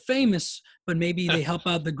unquote famous, but maybe they help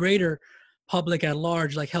out the greater public at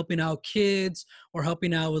large, like helping out kids or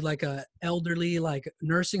helping out with like a elderly, like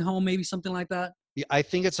nursing home, maybe something like that? Yeah, I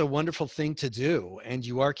think it's a wonderful thing to do, and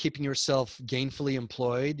you are keeping yourself gainfully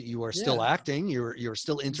employed. You are still Yeah, acting. You're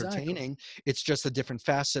still exactly. entertaining. It's just a different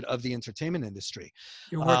facet of the entertainment industry.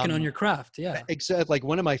 You're working on Um, your craft. Yeah. Except, like,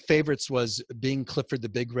 one of my favorites was being Clifford the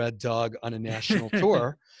Big Red Dog on a national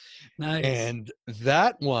tour, Nice. and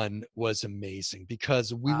that one was amazing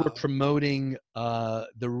because we were Wow. promoting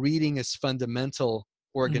the Reading is Fundamental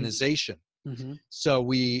Mm. organization. Mm-hmm. So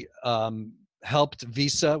we helped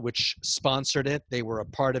Visa, which sponsored it. They were a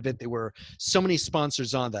part of it. There were so many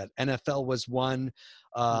sponsors on that. NFL was one.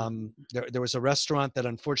 There was a restaurant that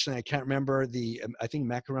unfortunately I can't remember I think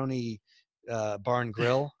Macaroni Bar and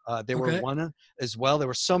Grill. They were Okay. one as well. There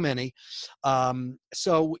were so many.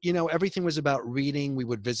 So, everything was about reading. We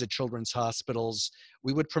would visit children's hospitals.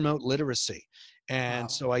 We would promote literacy. And Wow.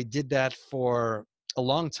 so I did that for a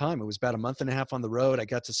long time. It was about a month and a half on the road. I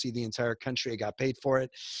got to see the entire country. I got paid for it.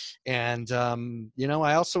 And,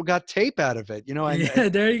 I also got tape out of it, and it Yeah,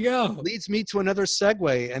 there you go. leads me to another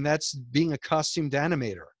segue, and that's being a costumed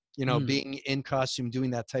animator, Mm, being in costume, doing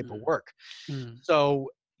that type of mm, work. mm. So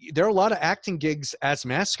there are a lot of acting gigs as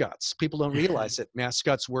mascots. People don't realize it.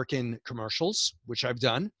 Mascots work in commercials, which I've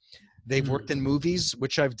done. They've Mm, worked in movies,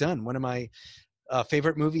 which I've done. One of my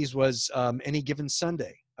favorite movies was Any Given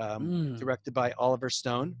Sunday, mm. directed by Oliver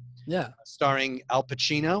Stone, Yeah. starring Al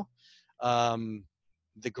Pacino, um,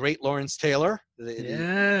 the great Lawrence Taylor, the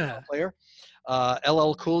Yeah. player,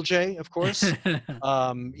 LL Cool J, of course,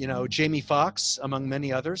 Jamie Foxx, among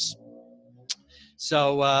many others.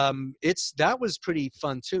 So that was pretty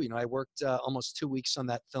fun too. I worked almost 2 weeks on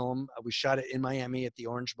that film. We shot it in Miami at the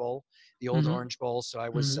Orange Bowl, the old Hmm. Orange Bowl. So I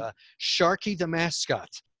was Hmm. Sharky the mascot,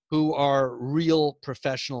 who are real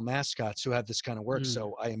professional mascots who have this kind of work. Mm.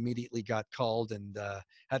 So I immediately got called and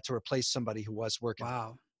had to replace somebody who was working on it.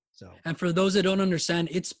 Wow. So And for those that don't understand,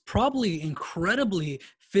 it's probably incredibly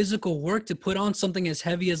physical work to put on something as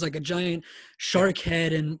heavy as like a giant yeah, shark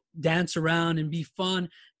head and dance around and be fun.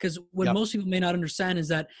 Because what yep. most people may not understand is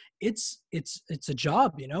that it's a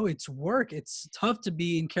job, it's work. It's tough to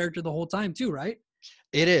be in character the whole time too, right?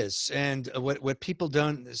 It is. And what people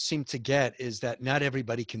don't seem to get is that not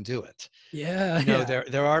everybody can do it. Yeah, yeah.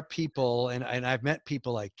 There are people, and I've met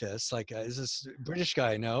people like this. Like, is this British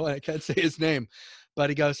guy? No, I can't say his name, but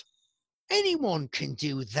he goes, anyone can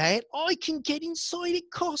do that. I can get inside a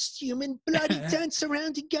costume and bloody dance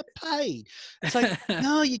around and get paid. It's like,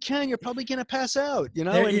 no, you can. You're probably going to pass out,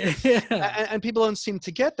 There, and, yeah, yeah. and people don't seem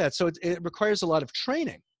to get that. So it requires a lot of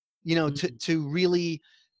training, Mm. to really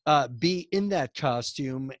be in that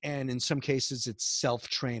costume. And in some cases, it's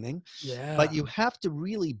self-training, but Yeah, you have to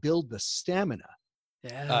really build the stamina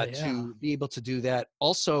yeah, yeah. to be able to do that.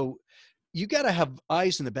 Also, you got to have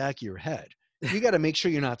eyes in the back of your head. You got to make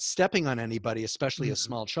sure you're not stepping on anybody, especially a Mm.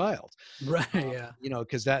 small child, Right, yeah.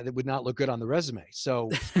 because that would not look good on the resume.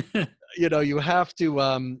 So, you have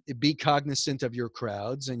to be cognizant of your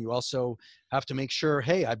crowds, and you also have to make sure,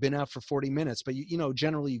 hey, I've been out for 40 minutes, but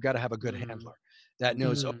generally you got to have a good Mm, handler that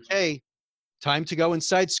knows, mm. okay, time to go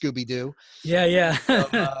inside Scooby Doo. Yeah, So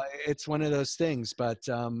yeah. it's one of those things, but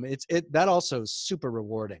that also is super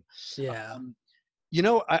rewarding. Yeah. Um,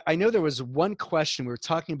 I know there was one question. We were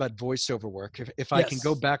talking about voiceover work. If I can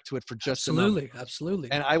go Yes. back to it for just a moment, Absolutely.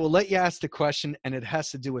 Absolutely. and I will let you ask the question, and it has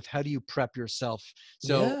to do with how do you prep yourself.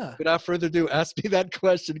 So Yeah. without further ado, ask me that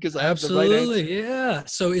question because I have the right answer. Absolutely. Yeah.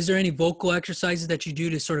 So is there any vocal exercises that you do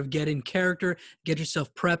to sort of get in character, get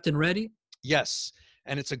yourself prepped and ready? Yes.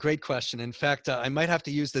 And it's a great question. In fact, I might have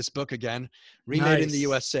to use this book again, Remade in the Nice.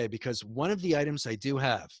 USA, because one of the items I do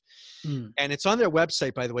have, Mm. and it's on their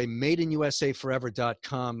website, by the way,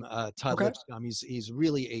 madeinusaforever.com. Todd Okay. Lipscomb, he's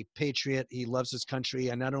really a patriot. He loves his country.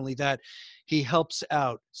 And not only that, he helps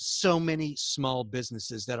out so many small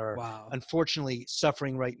businesses that are Wow. unfortunately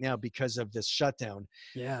suffering right now because of this shutdown.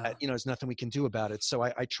 Yeah. There's nothing we can do about it. So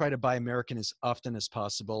I try to buy American as often as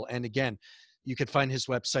possible. And again, you could find his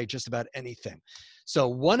website just about anything. So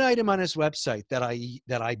one item on his website that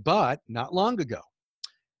I bought not long ago,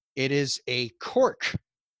 it is a cork,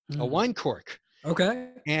 a Mm. wine cork,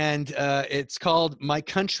 Okay. and it's called "My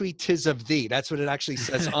Country 'Tis of Thee." That's what it actually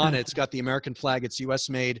says on it. It's got the American flag. It's U.S.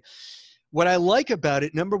 made. What I like about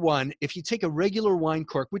it, number one, if you take a regular wine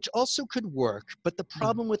cork, which also could work, but the Mm.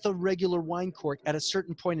 problem with a regular wine cork, at a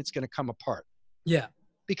certain point, it's going to come apart Yeah.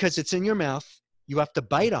 because it's in your mouth. You have to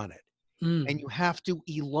bite on it, and Mm. you have to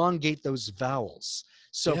elongate those vowels.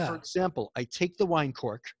 So, for Yeah. example, I take the wine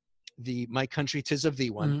cork, the "My Country 'Tis of Thee"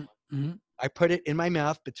 one, Mm. Mm. I put it in my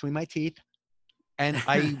mouth between my teeth, and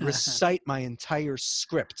I recite my entire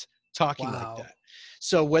script talking like Wow. that.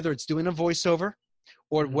 So whether it's doing a voiceover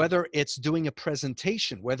or Mm. whether it's doing a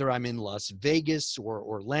presentation, whether I'm in Las Vegas or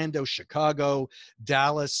Orlando, Chicago,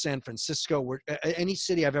 Dallas, San Francisco, any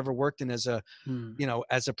city I've ever worked in as a, Mm.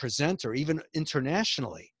 as a presenter, even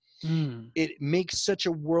internationally, Mm. it makes such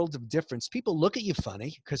a world of difference. People look at you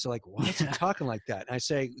funny because they're like, why is he Yeah. talking like that? And I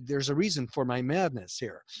say, there's a reason for my madness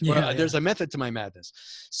here, or Yeah. there's Yeah. a method to my madness.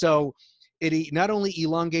 So not only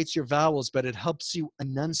elongates your vowels, but it helps you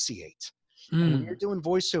enunciate. And when you're Mm. doing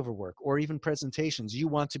voiceover work or even presentations, you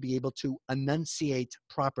want to be able to enunciate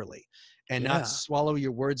properly and not Yeah. swallow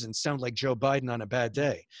your words and sound like Joe Biden on a bad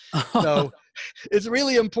day. So it's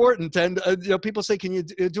really important. And people say, "Can you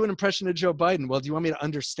do an impression of Joe Biden?" Well, do you want me to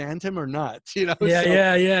understand him or not? Yeah, So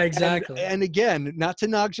yeah, yeah, and exactly. and again, not to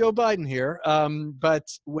knock Joe Biden here, but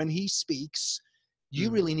when he speaks, you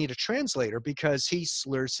Mm. really need a translator because he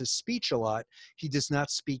slurs his speech a lot. He does not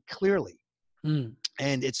speak clearly. Mm.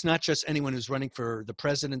 And it's not just anyone who's running for the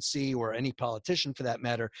presidency or any politician for that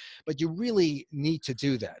matter, but you really need to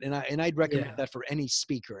do that. And I'd recommend Yeah. that for any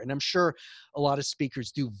speaker. And I'm sure a lot of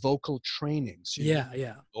speakers do vocal trainings. Yeah,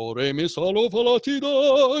 yeah. Do, re, mi, fa, lo, fa, la, ti,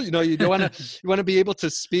 da. You want to be able to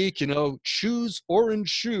speak, choose orange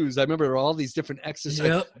shoes. I remember all these different exercises.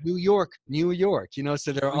 Yep. New York, New York,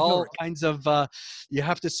 so there are New all York. kinds of you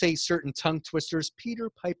have to say certain tongue twisters. Peter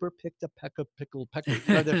Piper picked a peck of pickled pecker.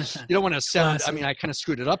 You don't want to sound, I Classic. mean, I kind of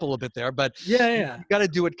screwed it up a little bit there, but Yeah, you yeah. got to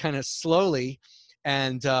do it kind of slowly.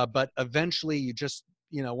 And, but eventually you just,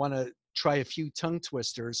 want to try a few tongue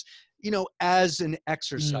twisters, as an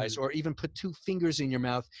exercise, Mm. or even put 2 fingers in your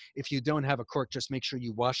mouth. If you don't have a cork, just make sure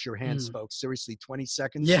you wash your hands, Mm. folks. Seriously, 20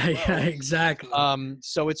 seconds. Yeah, yeah, Whoa. exactly.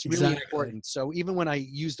 So it's really Exactly. important. So even when I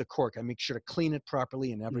use the cork, I make sure to clean it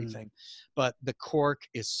properly and Mm. everything. But the cork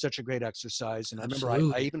is such a great exercise. And I remember I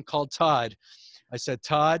Absolutely. even called Todd. I said,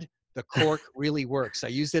 Todd, the cork really works. I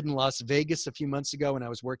used it in Las Vegas a few months ago when I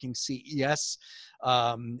was working CES,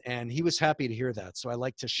 and he was happy to hear that. So I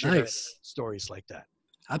like to share Nice. stories like that.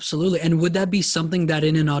 Absolutely. And would that be something that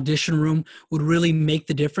in an audition room would really make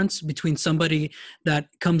the difference between somebody that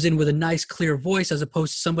comes in with a nice, clear voice as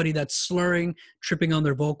opposed to somebody that's slurring, tripping on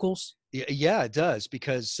their vocals? Yeah, it does,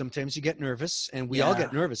 because sometimes you get nervous, and we all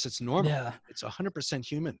get Yeah. nervous. It's normal. Yeah. It's 100%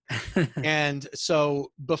 human. And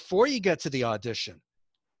so before you get to the audition,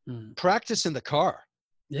 Mm. practice in the car.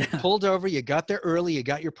 You Yeah. pulled over, you got there early, you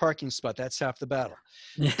got your parking spot. That's half the battle.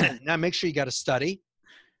 Yeah. Now make sure you got to study.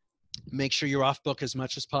 Make sure you're off book as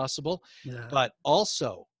much as possible. Yeah. But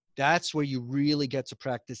also, that's where you really get to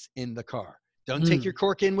practice in the car. Don't take your Mm.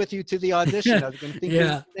 cork in with you to the audition. They're going to think you're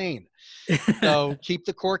Yeah. insane. So keep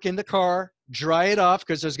the cork in the car, dry it off,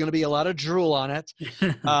 because there's going to be a lot of drool on it.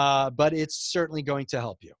 But it's certainly going to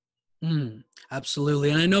help you. Mm, absolutely.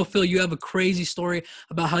 And I know, Phil, you have a crazy story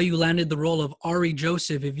about how you landed the role of Ari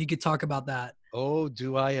Joseph. If you could talk about that. Oh,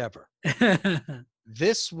 do I ever.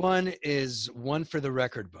 This one is one for the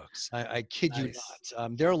record books. I kid you Nice.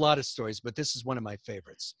 not. There are a lot of stories, but this is one of my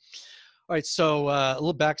favorites. All right, so a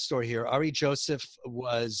little backstory here. Ari Joseph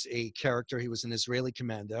was a character. He was an Israeli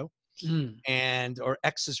commando, Mm. or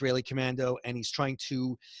ex-Israeli commando, and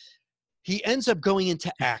he ends up going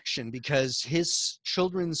into action because his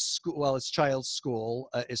children's school, his child's school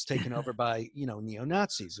is taken over by,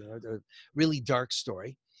 neo-Nazis. A really dark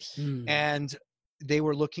story. Mm. And they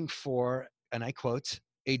were looking for, and I quote,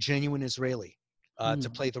 a genuine Israeli to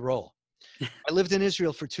Mm. play the role. I lived in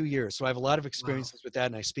Israel for 2 years, so I have a lot of Wow. experiences with that,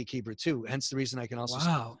 and I speak Hebrew too. Hence the reason I can also speak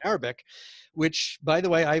Wow. Arabic, which, by the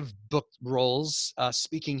way, I've booked roles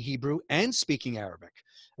speaking Hebrew and speaking Arabic,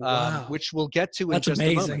 Wow. which we'll get to in That's just a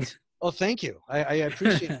amazing. moment. Oh, thank you. I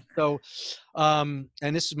appreciate it. So,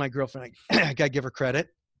 and this is my girlfriend. I got to give her credit.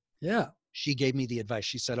 Yeah. She gave me the advice.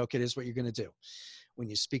 She said, okay, this is what you're going to do. When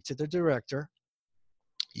you speak to the director,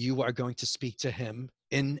 you are going to speak to him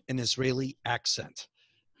in an Israeli accent.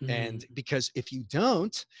 Mm. And because if you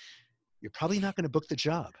don't, you're probably not going to book the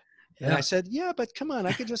job. And I Yeah. said, yeah, but come on,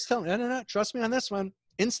 I could just tell him, no, trust me on this one.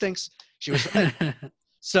 Instincts. She was right.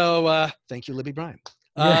 So thank you, Libby Bryan.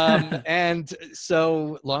 Yeah. And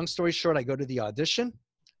so long story short, I go to the audition.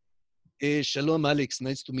 Shalom, Alex.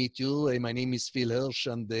 Nice to meet you. My name is Phil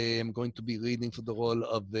Hersh, and I'm going to be reading for the role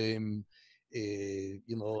of,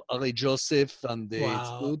 Ari Joseph, and it's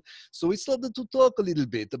Wow. good. So we started to talk a little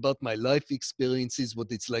bit about my life experiences,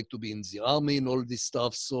 what it's like to be in the army, and all this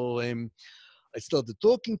stuff. So I started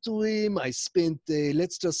talking to him. I spent,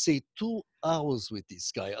 let's just say, 2 hours with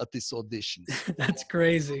this guy at this audition. So, That's long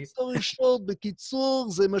crazy. story short,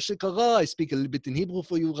 בקיצור, זה מה שקרה. I speak a little bit in Hebrew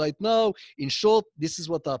for you right now. In short, this is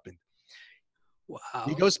what happened. He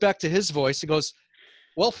Wow. goes back to his voice. He goes,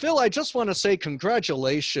 well, Phil, I just want to say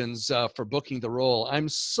congratulations for booking the role. I'm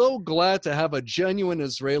so glad to have a genuine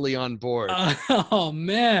Israeli on board. Oh,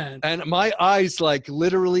 man. And my eyes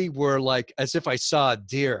literally were as if I saw a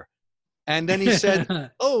deer. And then he said,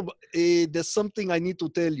 oh, there's something I need to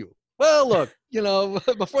tell you. Well, look,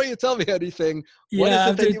 before you tell me anything, what is Yeah.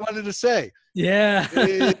 it that you wanted to say? Yeah.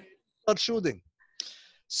 Start shooting.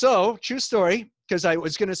 So, true story, because I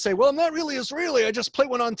was going to say, well, I'm not really Israeli. I just play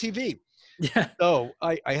one on TV. Yeah. So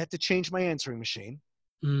I had to change my answering machine.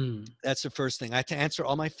 Mm. That's the first thing. I had to answer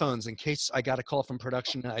all my phones in case I got a call from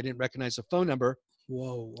production and I didn't recognize the phone number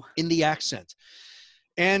Whoa. in the accent.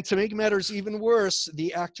 And to make matters even worse,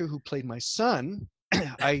 the actor who played my son,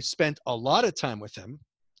 I spent a lot of time with him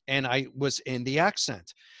and I was in the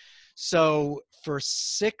accent. So for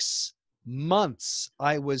 6 months,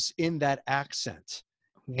 I was in that accent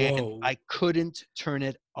and Whoa. I couldn't turn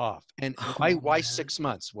it off. And why, Oh why man. 6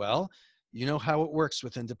 months? Well, you know how it works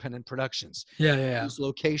with independent productions. Yeah, You yeah, lose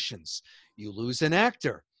locations, you lose an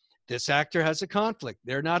actor. This actor has a conflict.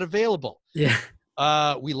 They're not available. yeah,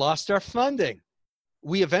 We lost our funding.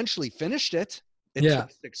 We eventually finished it. It yeah,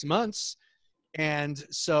 took 6 months. And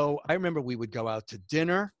so I remember we would go out to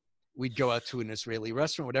dinner. We'd go out to an Israeli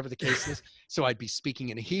restaurant, whatever the case is. So I'd be speaking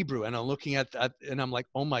in Hebrew and I'm looking at that and I'm like,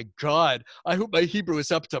 oh my God, I hope my Hebrew is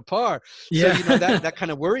up to par. So, yeah. you know, that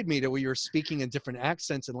kind of worried me that we were speaking in different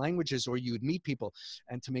accents and languages or you'd meet people.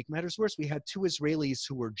 And to make matters worse, we had 2 Israelis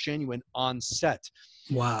who were genuine on set.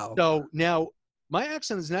 Wow. So now my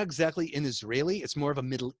accent is not exactly an Israeli. It's more of a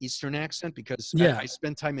Middle Eastern accent because Yeah. I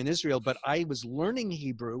spent time in Israel, but I was learning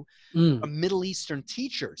Hebrew Mm. from Middle Eastern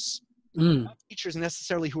teachers, Mm. not teachers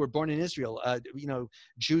necessarily who were born in Israel. You know,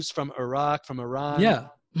 Jews from Iraq, from Iran, Yeah.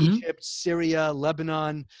 Mm. Egypt, Syria,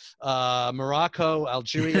 Lebanon, Morocco,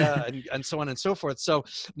 Algeria, and so on and so forth. So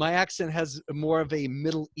my accent has more of a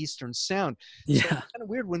Middle Eastern sound. So Yeah. it's kind of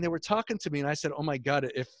weird when they were talking to me, and I said, "Oh my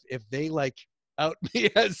God, if they like." Out me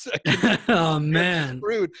as a Canadian, Oh we're man.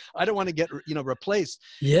 screwed. I don't want to get replaced.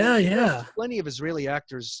 And Yeah, there are yeah. plenty of Israeli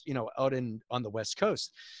actors, out on the West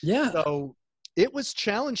Coast. Yeah. So it was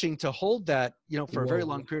challenging to hold that, for a very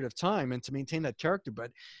long Whoa. period of time and to maintain that character. But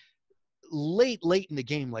late in the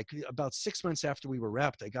game, like about 6 months after we were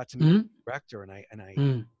wrapped, I got to meet Mm. the director and I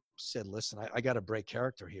Mm. said, listen, I got to break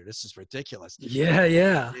character here. This is ridiculous. Yeah,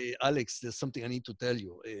 yeah. Alex, there's something I need to tell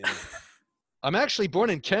you. I'm actually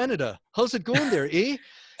born in Canada. How's it going there, eh?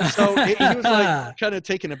 So he was like kind of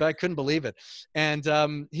taken aback, couldn't believe it. And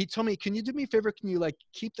he told me, can you do me a favor? Can you like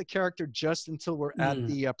keep the character just until we're at Mm.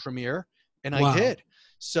 the premiere? And I Wow. did.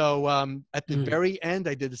 So at the Mm. very end,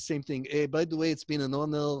 I did the same thing. By the way, it's been an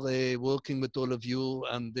honor working with all of you.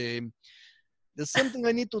 And there's something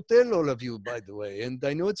I need to tell all of you, by the way. And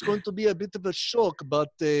I know it's going to be a bit of a shock,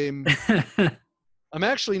 but I'm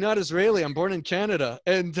actually not Israeli. I'm born in Canada.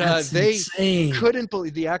 And That's they insane. couldn't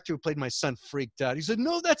believe the actor who played my son freaked out. He said,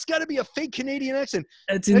 no, that's got to be a fake Canadian accent.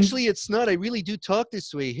 It's Actually, it's not. I really do talk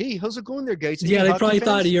this way. Hey, how's it going there, guys? Any Yeah, they hockey probably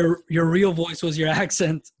thought fans? your real voice was your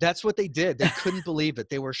accent. That's what they did. They couldn't believe it.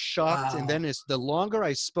 They were shocked. And Wow. then the longer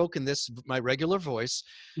I spoke in my regular voice,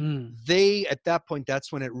 Mm. at that point,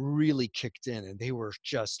 that's when it really kicked in. And they were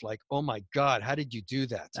just like, oh my God, how did you do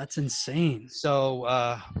that? That's insane. So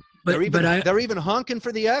But they're even honking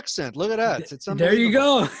for the accent. Look at that. It's there you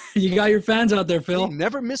unbelievable. go. You got your fans out there, You Phil.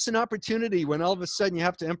 never miss an opportunity when all of a sudden you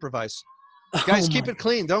have to improvise. Oh Guys, keep my. it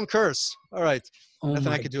clean. Don't curse. All right. Oh Nothing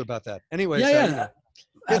I my. could do about that. Yeah, Anyways, yeah.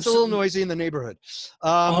 gets a little Absolutely. noisy in the neighborhood.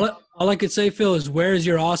 Um, All I could say, Phil, is where's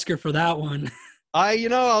your Oscar for that one?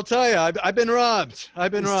 I'll tell you, I've been robbed.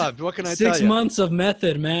 I've been S- robbed. What can I tell Six you? months of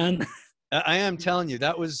method, man. I am telling you,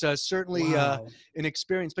 that was certainly Wow. an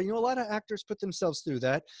experience. But a lot of actors put themselves through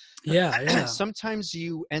that. Yeah, yeah. Sometimes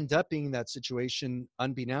you end up being in that situation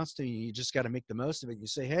unbeknownst to you. You just got to make the most of it. You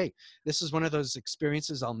say, hey, this is one of those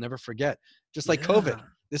experiences I'll never forget. Just like COVID. Yeah.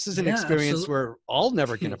 This is an Yeah, experience absolutely. we're all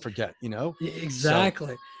never going to forget. So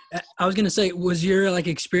Exactly. I was gonna say, was your like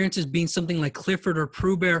experiences being something like Clifford or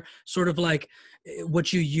Pooh Bear, sort of like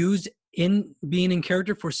what you used in being in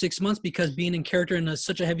character for 6 months? Because being in character in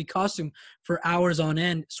such a heavy costume for hours on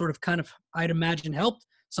end, sort of, kind of, I'd imagine, helped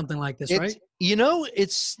something like this, it's, right?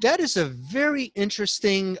 that is a very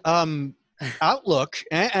interesting outlook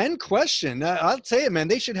and question. I'll tell you, man,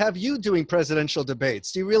 they should have you doing presidential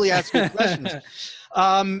debates. You really ask good questions.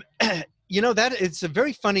 Um, that it's a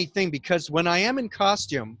very funny thing because when I am in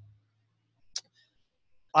costume,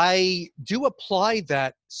 I do apply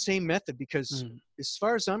that same method because Mm. as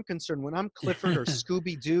far as I'm concerned, when I'm Clifford or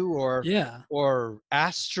Scooby-Doo or Yeah.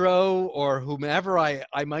 Astro or whomever I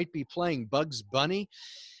might be playing, Bugs Bunny,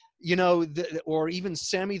 or even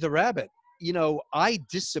Sammy the Rabbit, I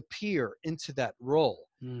disappear into that role.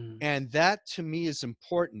 Mm. And that to me is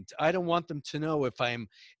important. I don't want them to know if I'm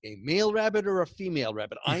a male rabbit or a female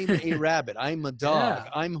rabbit. I'm a rabbit. I'm a dog.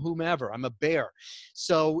 Yeah. I'm whomever. I'm a bear.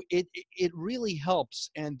 So it really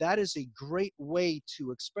helps. And that is a great way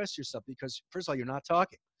to express yourself because, first of all, you're not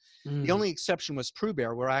talking. The Mm. only exception was Prue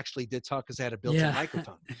Bear, where I actually did talk because I had a built-in Yeah.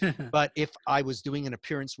 microphone. But if I was doing an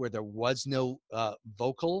appearance where there was no Mm.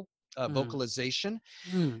 vocalization,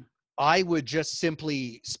 Mm. I would just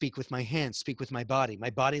simply speak with my hands, speak with my body. My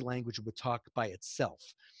body language would talk by itself.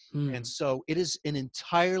 And Mm. so it is an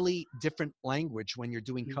entirely different language when you're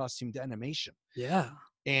doing Mm. costumed animation. Yeah.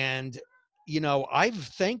 And, I've,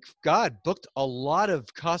 thank God, booked a lot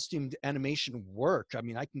of costumed animation work. I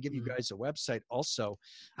mean, I can give you Mm. guys a website also.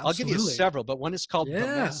 I'll give you Absolutely. several, but one is called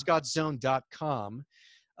Yeah. themascotzone.com,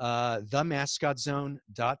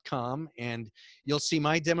 themascotzone.com. And you'll see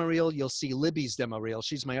my demo reel. You'll see Libby's demo reel.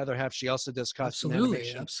 She's my other half. She also does costume Absolutely.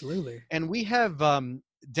 animation. Absolutely. And we have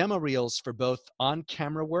demo reels for both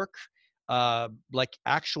on-camera work, like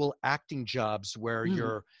actual acting jobs where Mm.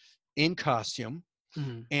 you're in costume.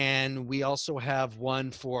 Mm. And we also have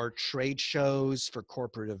one for trade shows, for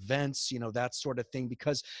corporate events, that sort of thing,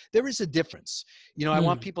 because there is a difference. I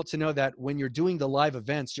want Mm. people to know that when you're doing the live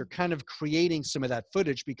events, you're kind of creating some of that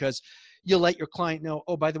footage, because you'll let your client know,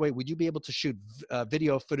 oh, by the way, would you be able to shoot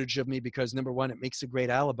video footage of me? Because number one, it makes a great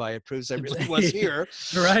alibi. It proves I really was here.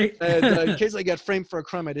 Right. And in case I get framed for a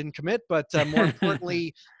crime I didn't commit, but more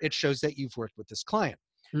importantly, it shows that you've worked with this client.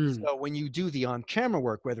 Mm. So when you do the on-camera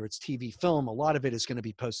work, whether it's TV, film, a lot of it is going to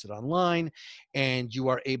be posted online, and you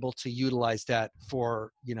are able to utilize that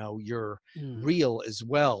for, your Mm. reel as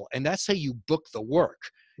well. And that's how you book the work,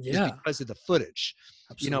 is Yeah. because of the footage.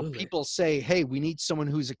 Absolutely. People say, hey, we need someone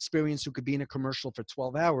who's experienced who could be in a commercial for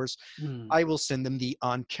 12 hours. Mm. I will send them the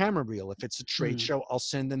on-camera reel. If it's a trade Mm. show, I'll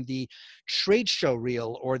send them the trade show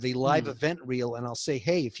reel or the live Mm. event reel. And I'll say,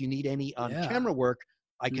 hey, if you need any Yeah. on-camera work,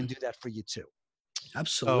 I can Mm. do that for you too. So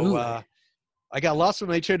Absolutely. I got lost with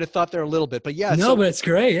my train of thought there a little bit, but yeah, No, so but it's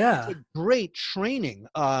great. it's Yeah. a great training,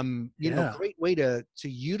 Yeah. great way to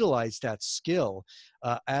utilize that skill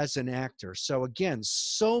as an actor. So again,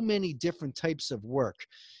 so many different types of work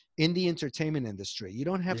in the entertainment industry. You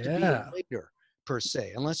don't have to be a Yeah. waiter per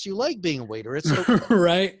se, unless you like being a waiter. It's okay.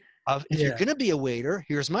 Right. If you're Yeah. going to be a waiter,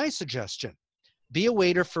 here's my suggestion: be a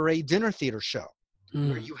waiter for a dinner theater show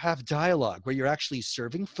where Mm. you have dialogue, where you're actually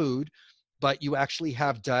serving food, but you actually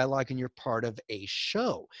have dialogue and you're part of a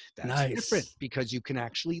show. That's different Nice. because you can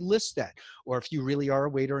actually list that. Or if you really are a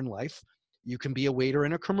waiter in life, you can be a waiter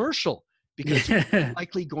in a commercial because you're Yeah.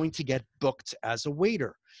 likely going to get booked as a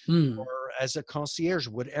waiter Mm. or as a concierge,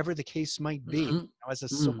 whatever the case might be, Mhm. as a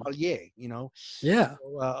Mm. sommelier. Yeah.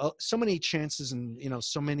 So many chances and,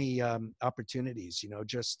 so many opportunities,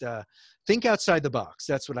 just think outside the box.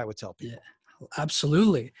 That's what I would tell Yeah. people.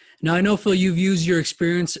 Absolutely. Now I know, Phil, you've used your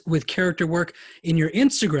experience with character work in your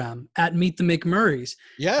Instagram at Meet the McMurrays,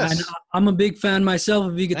 and Yes. I'm a big fan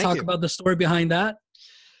myself. If you could Thank talk you. about the story behind that.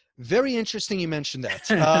 Very interesting you mentioned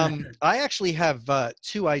that. I actually have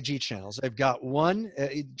two IG channels. I've got one,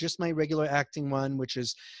 just my regular acting one, which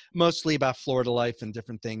is mostly about Florida life and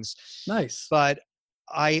different things. Nice. But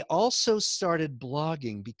I also started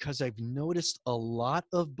blogging because I've noticed a lot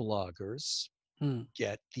of bloggers Mm.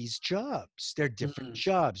 get these jobs. They're different Mm.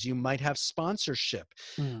 jobs. You might have sponsorship,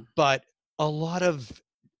 Mm. but a lot of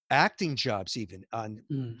acting jobs, even on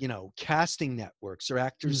Mm. casting networks or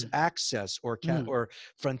Actors Mm. Access or Mm. or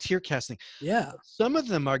Frontier Casting. Yeah. Some of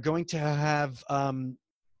them are going to have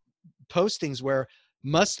postings where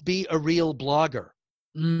must be a real blogger.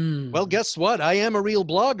 Well, Mm. guess what? I am a real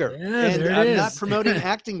blogger, Yeah, and there it I'm not is. promoting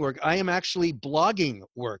acting work. I am actually blogging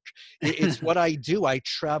work. It's what I do. I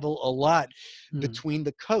travel a lot Mm. between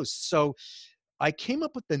the coasts. So I came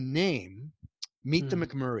up with the name Meet the Mm.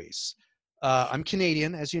 McMurrays. I'm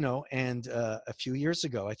Canadian, as you know, and a few years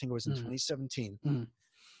ago, I think it was in Mm. 2017,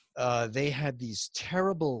 Mm. they had these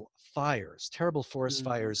terrible fires, terrible forest Mm.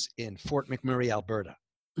 fires in Fort McMurray, Alberta.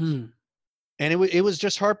 Mm. And it was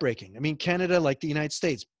just heartbreaking. I mean, Canada, like the United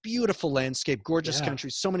States, beautiful landscape, gorgeous Yeah,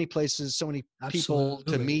 country, so many places, so many people to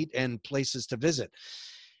absolutely. meet and places to visit.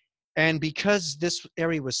 And because this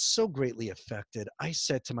area was so greatly affected, I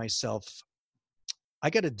said to myself,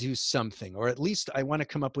 I got to do something, or at least I want to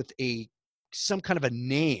come up with some kind of a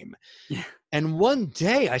name. Yeah. And one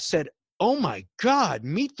day I said, oh my God,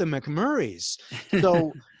 Meet the McMurrays.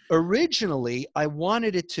 So originally I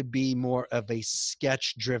wanted it to be more of a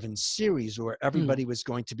sketch driven series where Mm. everybody was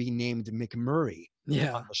going to be named McMurray on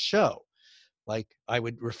Yeah. the show. Like I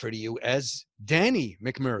would refer to you as Danny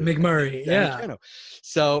McMurray, McMurray. Danny Yeah. Trano.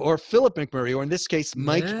 So, or Philip McMurray, or in this case,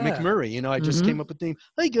 Mike Yeah. McMurray. I just Mm-hmm. came up with the name.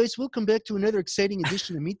 Hey guys, welcome back to another exciting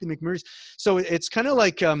edition of Meet the McMurrays. So it's kind of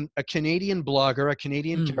like a Canadian blogger, a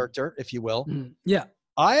Canadian Mm. character, if you will. Mm. Yeah.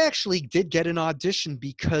 I actually did get an audition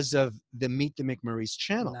because of the Meet the McMurrays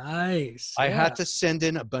channel. Nice. I had Yeah. to send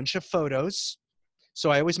in a bunch of photos.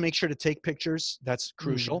 So I always make sure to take pictures. That's Mm.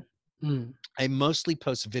 crucial. Mm. I mostly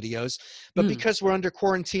post videos, but Mm. because we're under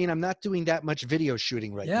quarantine, I'm not doing that much video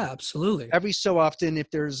shooting right now. Yeah, absolutely. Every so often, if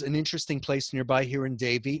there's an interesting place nearby here in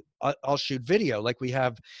Davie, I'll shoot video. Like we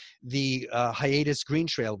have the hiatus green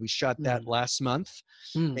trail. We shot that Mm. last month,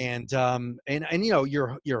 Mm. and you know,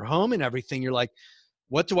 you're home and everything. You're like,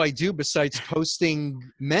 what do I do besides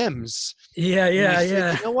posting memes? Yeah, And I yeah, said, you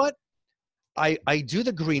yeah. know what? I do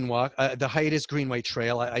the green walk, the hiatus greenway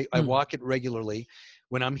trail. I Mm. walk it regularly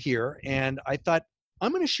when I'm here, and I thought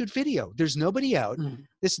I'm going to shoot video. There's nobody out. Mm.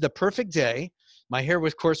 This is the perfect day. My hair,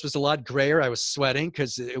 of course, was a lot grayer. I was sweating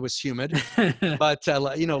because it was humid. But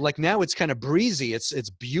you know, like now it's kind of breezy. It's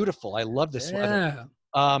beautiful. I love this weather.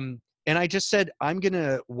 Yeah. And I just said I'm going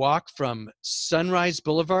to walk from Sunrise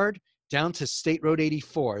Boulevard down to State Road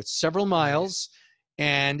 84. It's several Nice. miles,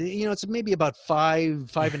 and you know, it's maybe about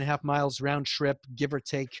 5.5 miles round trip, give or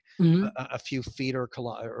take Mhm. a few feet or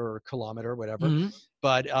kilometer, whatever. Mhm.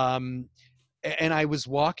 But and I was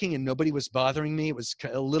walking and nobody was bothering me. It was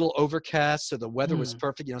a little overcast, so the weather was Mm.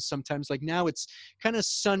 perfect. You know, sometimes like now it's kind of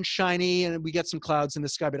sunshiny and we get some clouds in the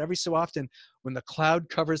sky, but every so often when the cloud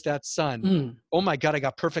covers that sun, Mm. oh my God, I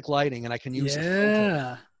got perfect lighting and I can use a filter.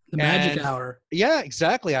 Yeah. The magic And hour. yeah,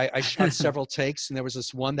 exactly. I shot several takes and there was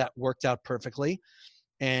this one that worked out perfectly.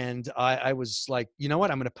 And I was like, you know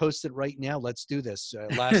what? I'm going to post it right now. Let's do this.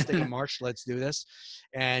 Last day of March, let's do this.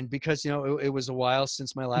 And because, you know, it was a while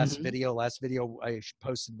since my Mhm. last video I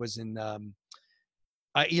posted was in,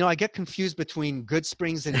 you know, I get confused between Good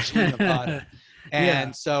Springs and G, Nevada. Yeah.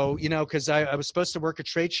 And so, you know, because I was supposed to work a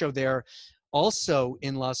trade show there also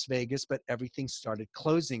in Las Vegas, but everything started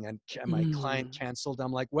closing and my client Mm. canceled.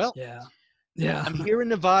 I'm like, well, Yeah. Yeah. I'm here in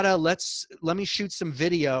Nevada. Let me shoot some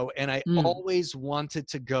video. And I Mm. always wanted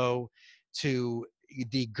to go to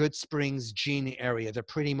the Good Springs Gene area. They're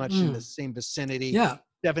pretty much in the Mm. same vicinity. Yeah.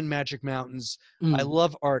 Seven Magic Mountains. I Mm.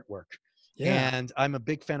 love artwork. Yeah. And I'm a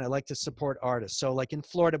big fan. I like to support artists. So, like in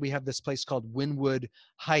Florida, we have this place called Wynwood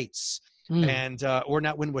Heights, Mm. and or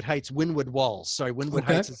not Wynwood Heights, Wynwood Walls. Sorry, Wynwood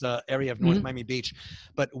Okay. Heights is an area of North Mhm. Miami Beach,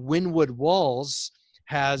 but Wynwood Walls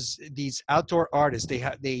has these outdoor artists.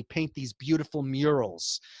 They paint these beautiful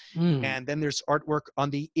murals, Mm. and then there's artwork on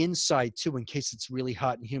the inside too, in case it's really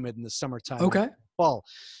hot and humid in the summertime or Okay. fall.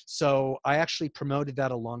 So I actually promoted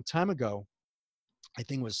that a long time ago. I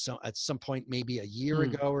think it was at some point, maybe a year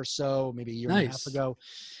Mm. ago or so, maybe a year and a half Nice. ago.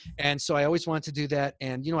 And so I always wanted to do that.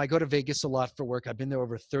 And, you know, I go to Vegas a lot for work. I've been there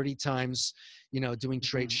over 30 times, you know, doing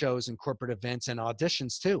trade Mhm. shows and corporate events and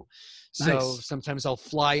auditions too. So Nice. sometimes I'll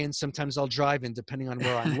fly in, sometimes I'll drive in, depending on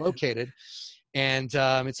where I'm located. And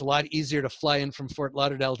it's a lot easier to fly in from Fort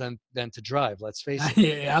Lauderdale than to drive, let's face it.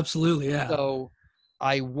 Yeah, absolutely. Yeah. So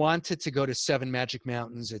I wanted to go to Seven Magic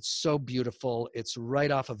Mountains. It's so beautiful. It's right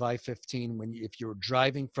off of I-15. If you're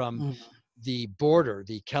driving from Mm. the border,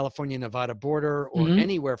 the California-Nevada border, or Mhm.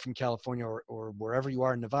 anywhere from California or wherever you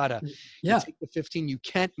are in Nevada, you Yeah. take the 15, you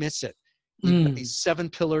can't miss it. You've got these Mm. 7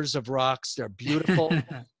 pillars of rocks. They're beautiful.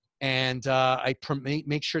 And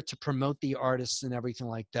make sure to promote the artists and everything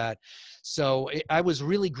like that. So I was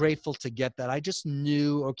really grateful to get that. I just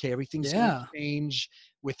knew, okay, everything's going to Yeah. change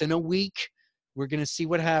within a week. We're going to see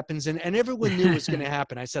what happens. And everyone knew it was going to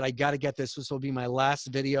happen. I said, I got to get this. This will be my last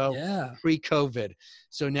video Yeah. pre-COVID.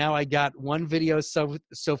 So now I got one video so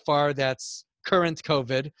far that's current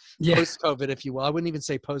COVID, Yeah. post-COVID, if you will. I wouldn't even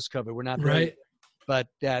say post-COVID. We're not there yet, Right. but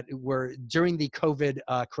that were during the COVID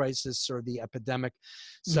crisis or the epidemic.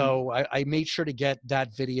 Mm. So I made sure to get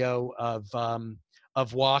that video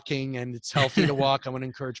of walking, and it's healthy to walk. I want to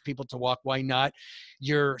encourage people to walk. Why not?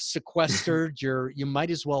 You're sequestered. You might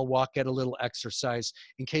as well walk, get a little exercise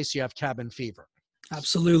in case you have cabin fever.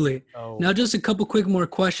 Absolutely. Now, So just a couple quick more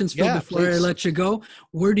questions, Phil, yeah, before I please. let you go.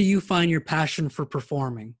 Where do you find your passion for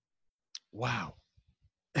performing? Wow.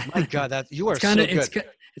 My God, that you are It's kind so of good.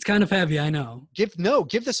 it's kind of heavy, I know. Give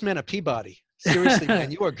this man a Peabody. Seriously, man,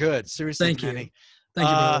 you are good. Seriously, Thank Manny. you. Thank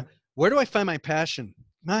you, brother. Where do I find my passion?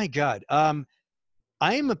 My God.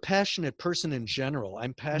 I am a passionate person in general.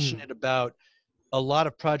 I'm Mm. passionate about a lot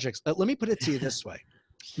of projects. Let me put it to you this way.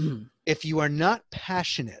 Mm. If you are not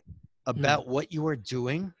passionate Mm. about what you are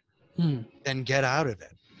doing, Mm. then get out of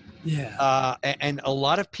it. Yeah. And a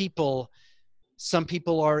lot of people, some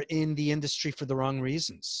people are in the industry for the wrong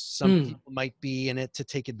reasons. Some Mm. people might be in it to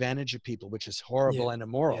take advantage of people, which is Yeah. horrible and Yeah.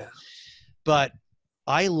 immoral. But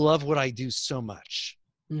I love what I do so much.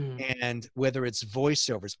 Mm. And whether it's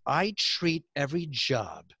voiceovers, I treat every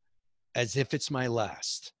job as if it's my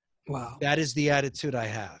last. Wow. That is the attitude I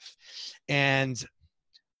have. And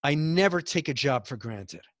I never take a job for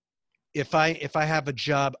granted. If I have a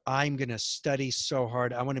job, I'm going to study so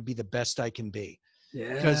hard. I want to be the best I can be.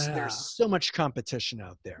 because Yeah. there's so much competition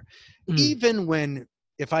out there. Mm. Even when,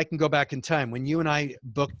 if I can go back in time, when you and I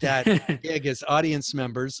booked that gig as audience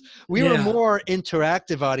members, we were Yeah. more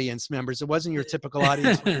interactive audience members. It wasn't your typical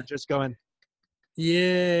audience where you're just going,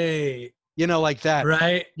 Yay. you know, like that.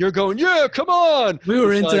 Right. You're going, yeah, come on. We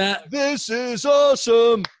were It's into like, that. this is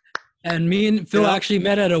awesome. And me and You Phil know? actually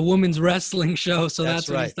met at a women's wrestling show. So That's that's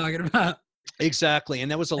what right. he's talking about. Exactly.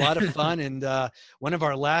 And that was a lot of fun. And one of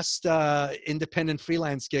our last independent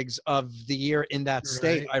freelance gigs of the year in that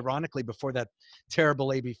state, Right. ironically, before that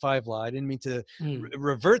terrible AB5 law. I didn't mean to Mm.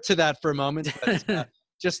 revert to that for a moment, but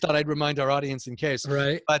just thought I'd remind our audience in case.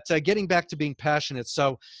 Right. But getting back to being passionate.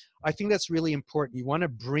 So I think that's really important. You want to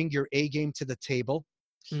bring your A game to the table.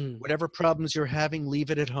 Mm. Whatever problems you're having,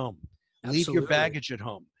 leave it at home. Leave your Absolutely. baggage at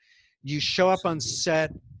home. You show up on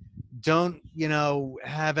set, don't,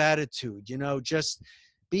 have attitude, just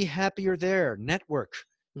be happy you're there, network.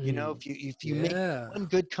 Mm. If you make Yeah. one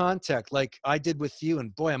good contact like I did with you,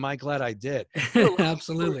 and boy, am I glad I did. We were,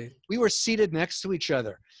 Absolutely. we were seated next to each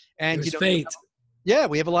other, It and was fate. yeah,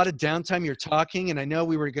 we have a lot of downtime. You're talking, and I know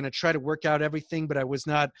we were going to try to work out everything, but I was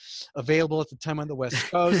not available at the time on the West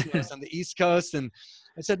Coast, and I was on the East Coast, and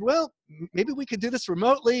I said, well, maybe we could do this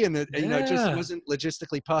remotely, and it just Yeah. wasn't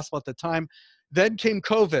logistically possible at the time. Then came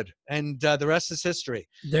COVID, and the rest is history.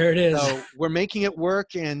 There it is. So we're making it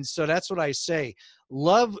work, and so that's what I say.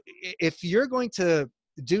 Love, if you're going to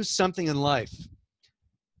do something in life,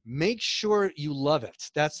 make sure you love it.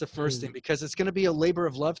 That's the first thing, because it's going to be a labor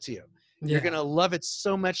of love to you. You're going Yeah. to love it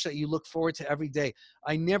so much that you look forward to every day.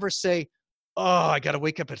 I never say, oh, I got to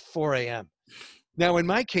wake up at 4 a.m. Now, in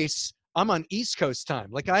my case, I'm on East Coast time.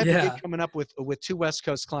 Like I have a gig Yeah. coming up with two West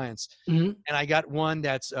Coast clients, Mhm. and I got one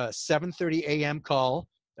that's a 7:30 a.m. call.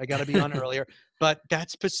 I got to be on earlier, but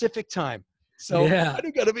that's Pacific time. So Yeah. I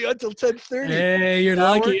don't got to be on until 10:30. Hey, you're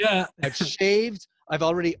Showered, lucky. Yeah. I've shaved. I've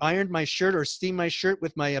already ironed my shirt or steamed my shirt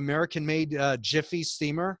with my American-made Jiffy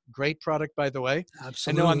steamer. Great product, by the way. I know I'm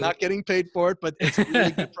Absolutely. not getting paid for it, but it's a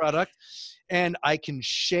really good product. And I can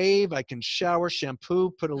shave, I can shower,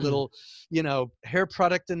 shampoo, put a little, hair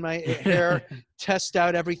product in my hair, test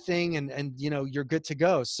out everything, and you're good to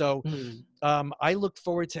go. So Mm. I look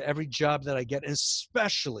forward to every job that I get,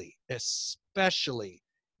 especially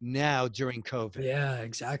now during COVID. Yeah,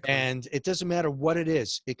 exactly. And it doesn't matter what it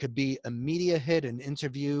is. It could be a media hit, an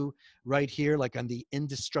interview right here, like on the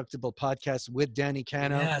Indestructible podcast with Danny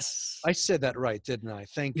Cano. Yes. I said that right, didn't I?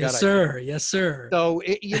 Thank Yes, God I did. sir. Yes, sir. So,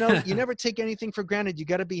 you never take anything for granted. You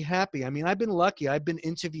got to be happy. I mean, I've been lucky. I've been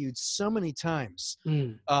interviewed so many times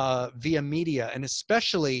Mm. via media, and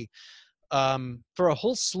especially for a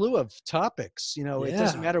whole slew of topics. It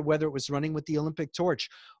doesn't Yeah. matter whether it was running with the Olympic torch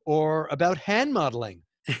or about hand modeling.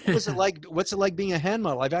 What's it like being a hand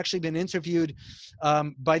model? I've actually been interviewed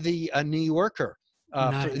by the New Yorker,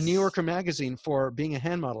 for New Nice. Yorker magazine, for being a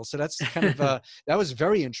hand model. So that's kind of that was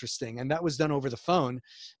very interesting, and that was done over the phone.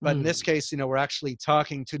 But in this Mm. case, we're actually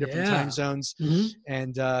talking two different time Yeah. zones, Mhm.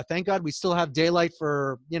 and thank God we still have daylight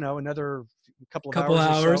for another couple of Couple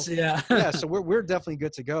hours or so. hours. Yeah. Yeah, so we're definitely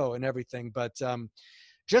good to go and everything. But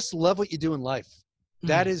just love what you do in life.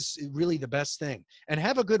 That Mm. is really the best thing, and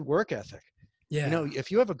have a good work ethic. Yeah. If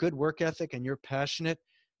you have a good work ethic and you're passionate,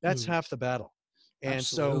 that's Mm. half the battle. And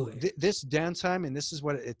so Absolutely. this downtime, and this is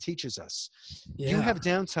what it teaches us. You Yeah. have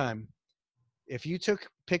downtime. If you took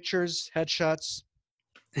pictures, headshots,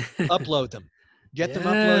 upload them. Get them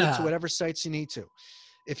uploaded to Yeah. whatever sites you need to.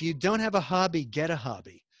 If you don't have a hobby, get a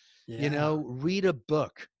hobby. Yeah. Read a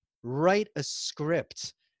book, write a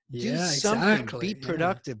script, do Yeah, something, be exactly. Yeah.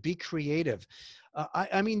 productive, be creative.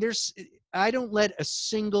 I mean, I don't let a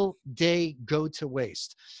single day go to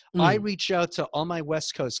waste. I Mm. reach out to all my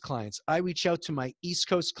West Coast clients. I reach out to my East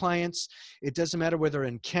Coast clients. It doesn't matter whether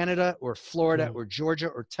in Canada or Florida Mm. or Georgia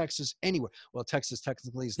or Texas, anywhere. Well, Texas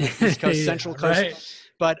technically is not East Coast, Yeah, Central Coast, right.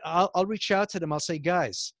 but I'll reach out to them. I'll say,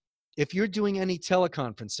 guys, if you're doing any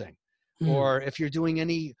teleconferencing, Mm. or if you're doing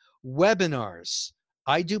any webinars,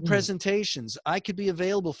 I do Mm. presentations. I could be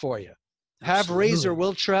available for you. Have razor, Absolutely.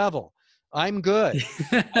 will travel. I'm good.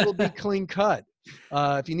 I will be clean cut.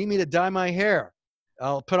 If you need me to dye my hair,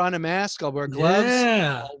 I'll put on a mask. I'll wear gloves.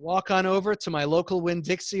 Yeah. I'll walk on over to my local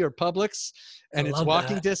Winn-Dixie or Publix, I and it's love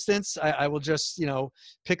walking that. distance. I will just,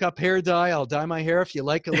 pick up hair dye. I'll dye my hair. If you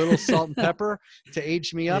like a little salt and pepper to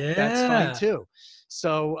age me up, that's fine Yeah. too.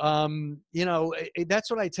 So, that's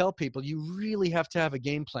what I tell people. You really have to have a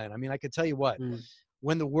game plan. I mean, I could tell you what, Mm.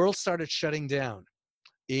 when the world started shutting down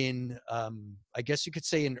in, I guess you could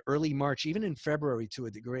say in early March, even in February, to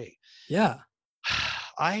a degree, Yeah.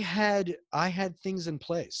 I had things in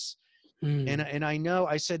place. Mm. And I know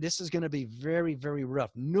I said, this is going to be very, very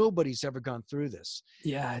rough. Nobody's ever gone through this.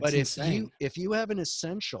 Yeah, it's But insane. if you have an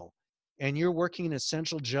essential and you're working an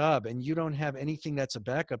essential job and you don't have anything that's a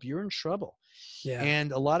backup, you're in trouble. Yeah.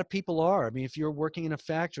 And a lot of people are. I mean, if you're working in a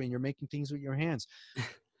factory and you're making things with your hands,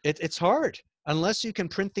 it's hard unless you can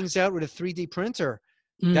print things out with a 3D printer.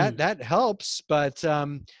 Mm. That helps, but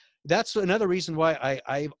that's another reason why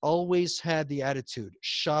I've always had the attitude,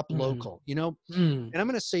 shop Mm. local, you know. Mm. And I'm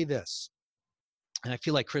going to say this, and I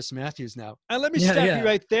feel like Chris Matthews now. And let me Yeah, stop you yeah.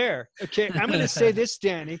 right there. Okay, I'm going to say this,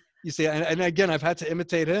 Danny. You see, and again, I've had to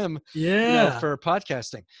imitate him, you know, Yeah. for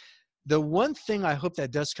podcasting. The one thing I hope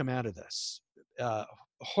that does come out of this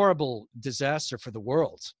horrible disaster for the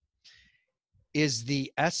world is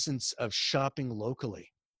the essence of shopping locally,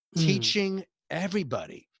 Mm. teaching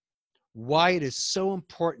everybody why it is so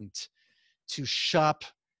important to shop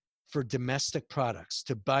for domestic products,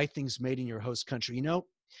 to buy things made in your host country. You know,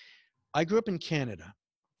 I grew up in Canada,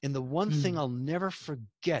 and the one thing Mm. I'll never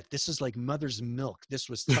forget, this is like mother's milk. This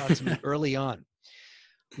was taught to me early on.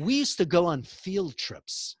 We used to go on field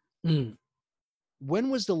trips. Mm. When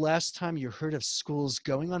was the last time you heard of schools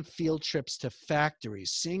going on field trips to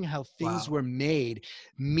factories, seeing how things Wow. were made,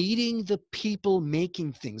 meeting the people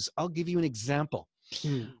making things? I'll give you an example.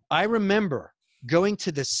 Mm. I remember going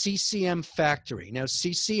to the CCM factory. Now,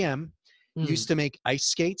 CCM Mm. used to make ice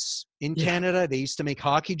skates in Yeah. Canada. They used to make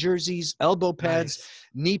hockey jerseys, elbow pads, Nice.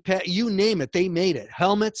 knee pad, you name it, they made it.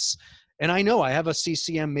 Helmets. And I know I have a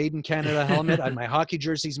CCM made in Canada helmet. My hockey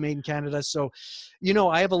jersey's made in Canada. So, you know,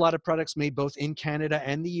 I have a lot of products made both in Canada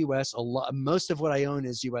and the US. Most of what I own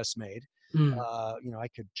is US made. Mm. You know, I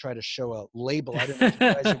could try to show a label. I don't know if you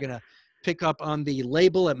guys are going to pick up on the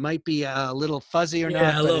label. It might be a little fuzzy or not,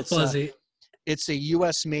 Yeah, a but little fuzzy. it's a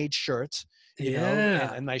US made shirt, you know,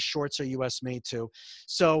 Yeah. and my shorts are US made too.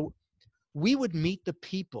 So we would meet the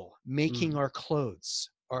people making Mm. our clothes,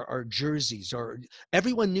 our jerseys, or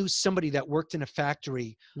everyone knew somebody that worked in a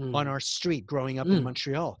factory on Mm. our street growing up in Mm.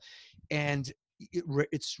 Montreal. And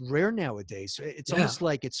it's rare nowadays. It's Yeah. almost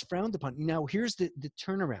like it's frowned upon. Now, here's the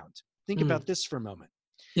turnaround. Think Mm. about this for a moment.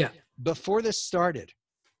 Yeah. Before this started,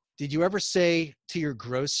 did you ever say to your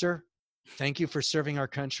grocer, thank you for serving our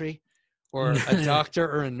country? Or a doctor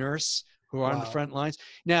or a nurse who are on the Wow. front lines?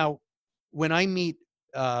 Now, when I meet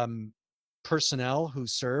um, personnel who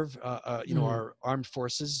serve, you know, Mm. our armed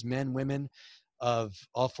forces, men, women of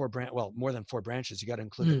all four well, more than four branches. You got to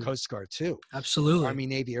include the Mm. Coast Guard too, Absolutely. Army,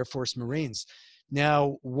 Navy, Air Force, Marines.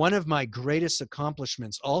 Now, one of my greatest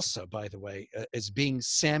accomplishments also, by the way, is being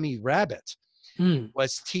Sammy Rabbit, Mm.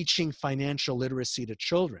 was teaching financial literacy to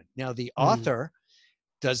children. Now, the Mm. author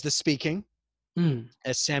does the speaking. Mm.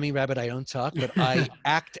 As Sammy Rabbit, I don't talk, but I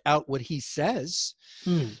act out what he says.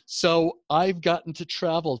 Mm. So I've gotten to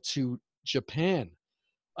travel to Japan.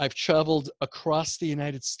 I've traveled across the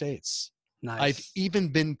United States. I've Nice. even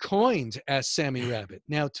been coined as Sammy Rabbit.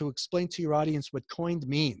 Now, to explain to your audience what coined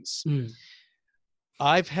means, Mm.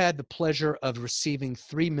 I've had the pleasure of receiving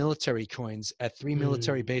 3 military coins at 3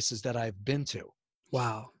 military Mm. bases that I've been to.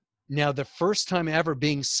 Wow. Now, the first time ever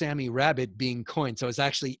being Sammy Rabbit being coined, so I was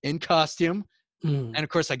actually in costume. Mm. And of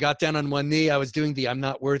course, I got down on one knee. I was doing the I'm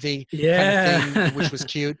not worthy kind of Yeah. thing, which was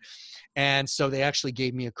cute. And so they actually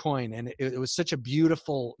gave me a coin. And it was such a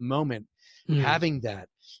beautiful moment Mm. having that.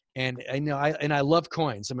 And I know I love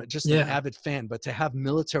coins. I'm just an Yeah. avid fan, but to have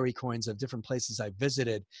military coins of different places I've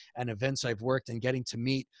visited and events I've worked and getting to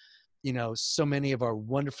meet, you know, so many of our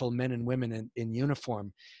wonderful men and women in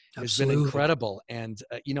uniform has been Absolutely. incredible. And,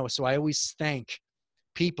 you know, so I always thank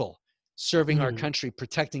people serving our Mm. country,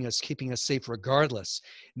 protecting us, keeping us safe regardless.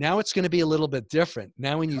 Now it's going to be a little bit different.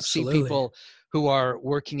 Now when you see Absolutely. people who are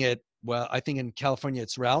working at, well, I think in California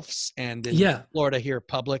it's Ralph's, and in Yeah. Florida here,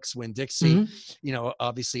 Publix, Winn-Dixie, Mhm. you know,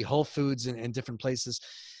 obviously Whole Foods and different places.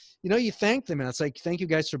 You know, you thank them and it's like, thank you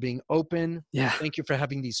guys for being open. Yeah. Thank you for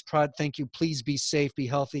having these thank you. Please be safe, be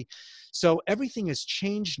healthy. So everything has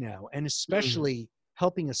changed now, and Mm. especially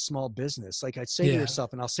helping a small business. Like I'd say to Yeah.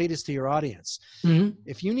 yourself, and I'll say this to your audience, Mhm.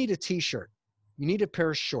 if you need a t-shirt, you need a pair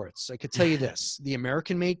of shorts, I could tell you this, the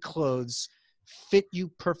American made clothes fit you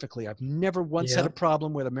perfectly. I've never once had a Yep.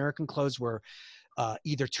 problem with American clothes where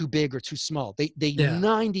either too big or too small. They Yeah.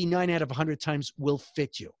 99 out of 100 times will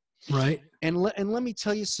fit you. Right. And let me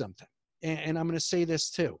tell you something, and I'm going to say this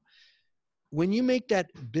too. When you make that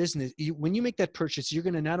when you make that purchase, you're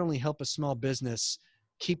going to not only help a small business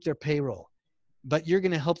keep their payroll, but you're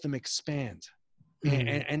going to help them expand.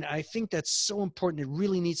 Mm. And I think that's so important. It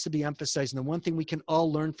really needs to be emphasized. And the one thing we can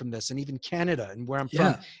all learn from this, and even Canada and where I'm from,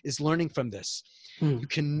 Yeah. is learning from this. You Mm.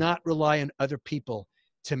 cannot rely on other people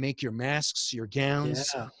to make your masks, your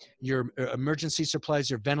gowns, Yeah. your emergency supplies,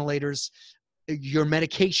 your ventilators, your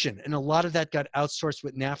medication. And a lot of that got outsourced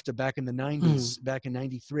with NAFTA back in the 90s, back in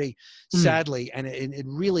 93, sadly. And it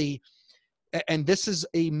really, and this is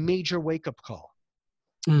a major wake-up call.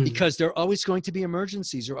 Because there are always going to be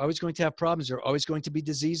emergencies. You're always going to have problems. There are always going to be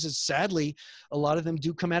diseases. Sadly, a lot of them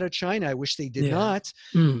do come out of China. I wish they did not.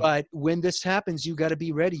 But when this happens, you got to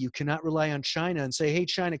be ready. You cannot rely on China and say, hey,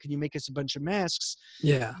 China, can you make us a bunch of masks?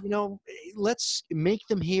 Yeah. You know, let's make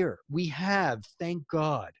them here. We have, thank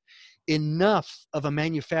God, enough of a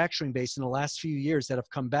manufacturing base in the last few years that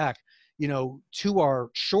have come back, you know, to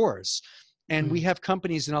our shores. And we have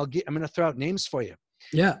companies, and I'm going to throw out names for you.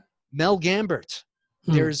 Yeah. Mel Gambert.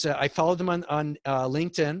 There's I followed them on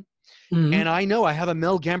LinkedIn, and I know I have a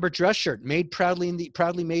Mel Gambert dress shirt proudly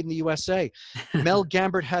made in the USA. Mel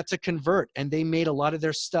Gambert had to convert, and they made a lot of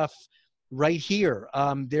their stuff right here.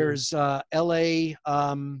 There's LA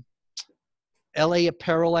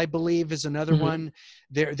Apparel, I believe, is another one.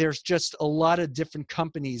 There's just a lot of different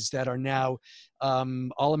companies that are now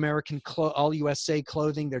all USA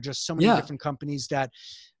clothing. There are just so many different companies that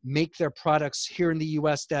make their products here in the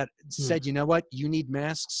US that said, you know what, you need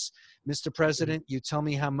masks, Mr. President, you tell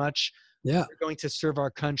me how much. Yeah. We're going to serve our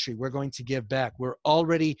country. We're going to give back. We're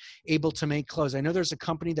already able to make clothes. I know there's a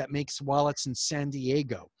company that makes wallets in San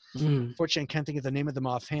Diego. Unfortunately, I can't think of the name of them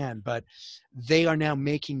offhand, but they are now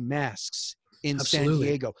making masks in San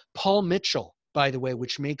Diego. Paul Mitchell, by the way,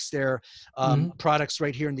 which makes their products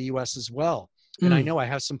right here in the US as well. And I know I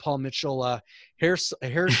have some Paul Mitchell hair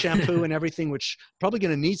shampoo and everything, which probably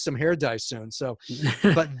going to need some hair dye soon. So,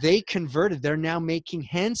 but they converted. They're now making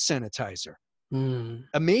hand sanitizer.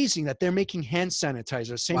 Amazing that they're making hand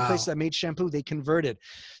sanitizer. Same place that made shampoo, they converted.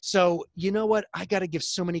 So you know what? I got to give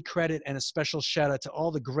so many credit and a special shout out to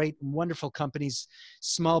all the great, wonderful companies,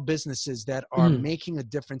 small businesses that are making a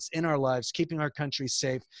difference in our lives, keeping our country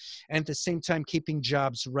safe, and at the same time keeping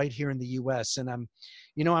jobs right here in the U.S. And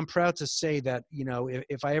I'm proud to say that,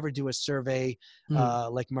 if I ever do a survey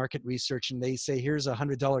like market research and they say, here's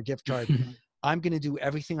 $100 gift card, I'm going to do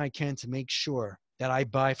everything I can to make sure that I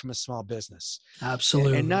buy from a small business.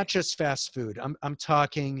 Absolutely. And not just fast food. I'm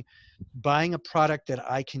talking buying a product that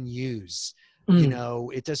I can use.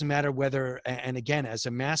 It doesn't matter whether, and again, as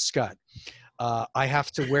a mascot, I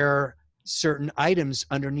have to wear certain items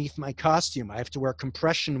underneath my costume. I have to wear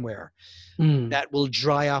compression wear that will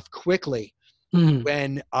dry off quickly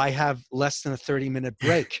when I have less than a 30-minute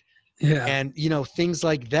break. And, things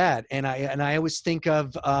like that. And I always think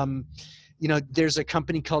of, there's a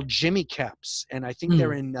company called Jimmy Caps, and I think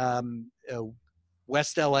they're in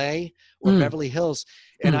West LA or Beverly Hills.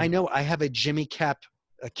 And I know I have a Jimmy Cap,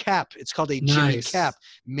 cap. It's called a Jimmy Cap,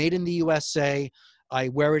 made in the USA. I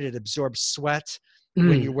wear it. It absorbs sweat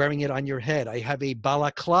when you're wearing it on your head. I have a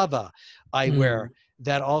balaclava I wear.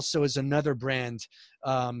 That also is another brand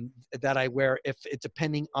that I wear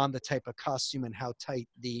depending on the type of costume and how tight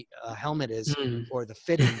the helmet is or the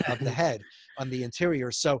fitting of the head on the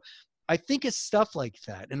interior. So I think it's stuff like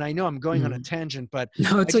that. And I know I'm going on a tangent, but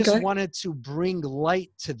I just wanted to bring light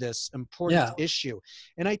to this important issue.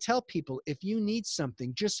 And I tell people, if you need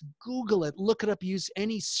something, just Google it, look it up, use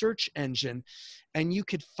any search engine, and you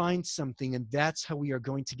could find something. And that's how we are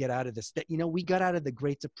going to get out of this. That, we got out of the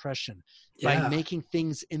Great Depression by making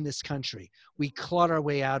things in this country. We clawed our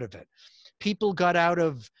way out of it. People got out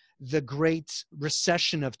of the Great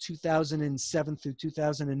Recession of 2007 through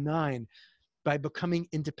 2009 by becoming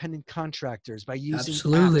independent contractors, by using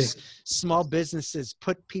apps. Small businesses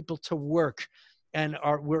put people to work and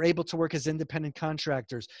we're able to work as independent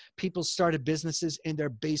contractors. People started businesses in their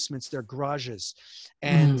basements, their garages,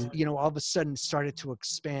 and, all of a sudden started to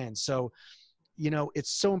expand. So,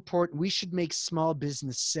 it's so important. We should make Small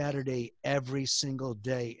Business Saturday every single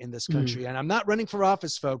day in this country. And I'm not running for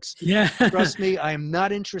office, folks. Trust me, I am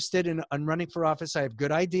not interested in running for office. I have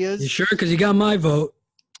good ideas. You sure? Because you got my vote.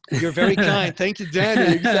 You're very kind. Thank you,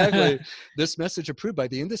 Danny. Exactly. This message approved by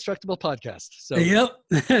the Indestructible podcast. So,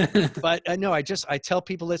 but no, I tell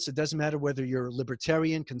people this. It doesn't matter whether you're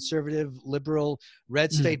libertarian, conservative, liberal,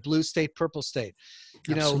 red state, blue state, purple state.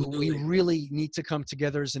 We really need to come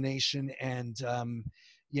together as a nation and,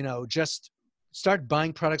 just start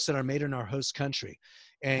buying products that are made in our host country.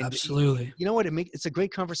 And you know what? It's a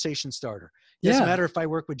great conversation starter. It doesn't matter if I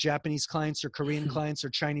work with Japanese clients or Korean clients or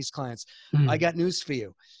Chinese clients. I got news for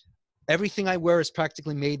you. Everything I wear is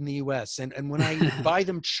practically made in the U.S. And when I buy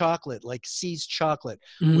them chocolate, like C's chocolate,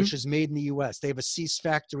 which is made in the U.S., they have a C's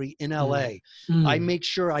factory in L.A. I make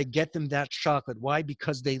sure I get them that chocolate. Why?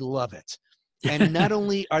 Because they love it. And not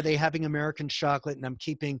only are they having American chocolate and I'm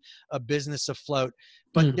keeping a business afloat,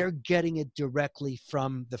 but Mm, they're getting it directly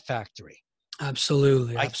from the factory.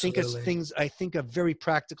 absolutely, I think as absolutely. things, I think of very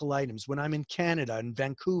practical items. When I'm in Canada, in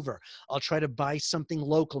Vancouver, I'll try to buy something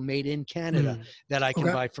local made in Canada Mm, that I can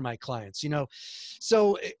okay. buy for my clients, you know?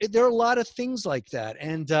 So there are a lot of things like that.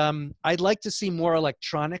 And I'd like to see more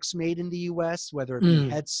electronics made in the US, whether it be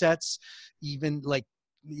Mm, headsets, even like,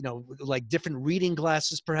 you know, like different reading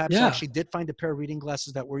glasses, perhaps. I yeah. actually did find a pair of reading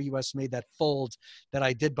glasses that were US made that fold that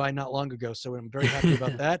I did buy not long ago. So I'm very happy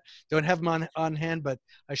about that. Don't have them on hand, but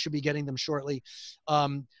I should be getting them shortly.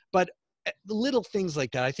 But little things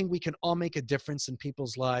like that, I think we can all make a difference in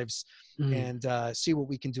people's lives Mm, and see what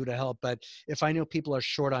we can do to help. But if I know people are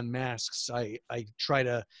short on masks, I try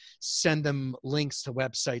to send them links to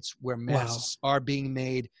websites where wow. masks are being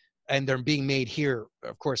made, and they're being made here,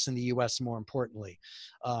 of course, in the US more importantly.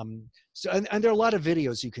 And there are a lot of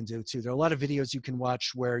videos you can do too. There are a lot of videos you can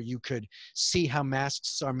watch where you could see how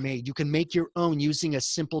masks are made. You can make your own using a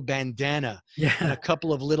simple bandana and a Yeah.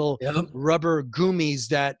 couple of little Yep. rubber gummies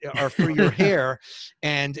that are for your hair.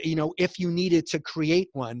 And, you know, if you needed to create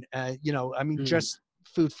one, you know, I mean, Mm, just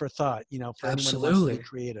food for thought, you know, for anyone who wants to be absolutely.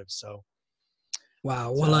 creative. So,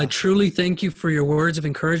 Wow. but, Well, I truly thank you for your words of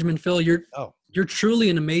encouragement, Phil. oh, You're truly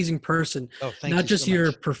an amazing person, oh, thank not you so just your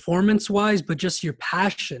much. performance wise, but just your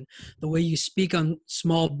passion, the way you speak on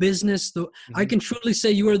small business. I Mhm. can truly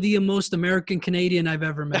say you are the most American Canadian I've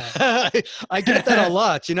ever met. I get that a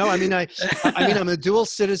lot. You know, I mean, I'm a dual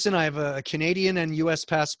citizen. I have a Canadian and U.S.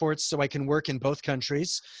 passports, so I can work in both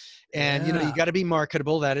countries. And you know, you Yeah. got to be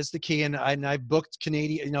marketable. That is the key. And I've booked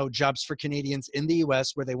Canadian, you know, jobs for Canadians in the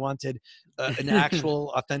U.S. where they wanted an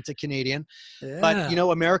actual, authentic Canadian. But you Yeah.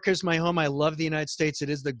 know, America is my home. I love the United States. It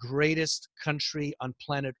is the greatest country on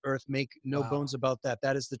planet Earth. Make no Wow. bones about that.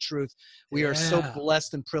 That is the truth. We are so Yeah.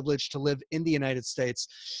 blessed and privileged to live in the United States.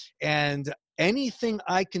 And anything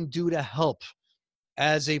I can do to help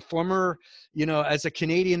as a former, you know, as a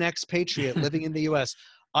Canadian expatriate living in the US,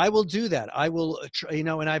 I will do that. I will, you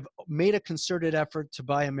know, and I've made a concerted effort to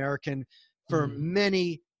buy American for Mm.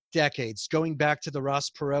 many decades, going back to the Ross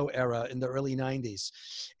Perot era in the early 90s.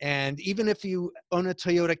 And even if you own a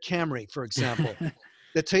Toyota Camry, for example,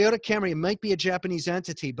 the Toyota Camry might be a Japanese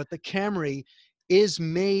entity, but the Camry is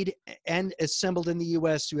made and assembled in the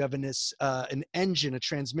U.S. You have an engine, a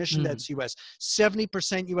transmission Mm. that's U.S.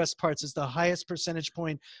 70% U.S. parts is the highest percentage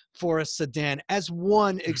point for a sedan, as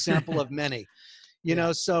one example of many. You Yeah.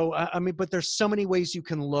 know, so I mean, but there's so many ways you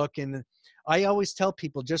can look, and I always tell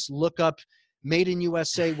people just look up "Made in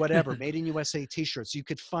USA" whatever, "Made in USA" T-shirts. You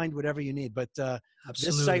could find whatever you need. But this site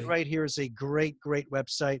Absolutely. right here is a great, great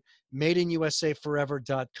website.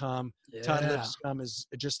 MadeInUSAForever.com. Todd Yeah. Lipscomb is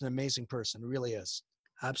just an amazing person, really is.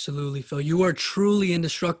 Absolutely, Phil. You are truly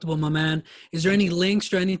indestructible, my man. Is there Thank any you.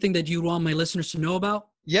 links or anything that you want my listeners to know about?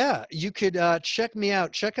 Yeah, you could check me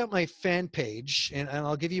out. Check out my fan page, and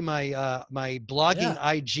I'll give you my my blogging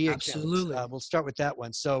Yeah. IG account. Absolutely. We'll start with that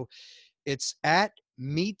one. So it's at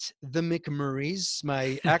Meet the McMurrays.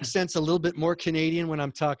 My accent's a little bit more Canadian when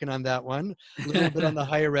I'm talking on that one, a little bit on the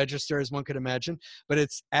higher register, as one could imagine. But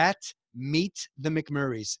it's at Meet the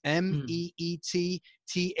McMurrays. Mm.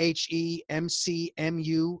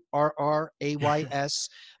 MEETTHEMCMURRAYS.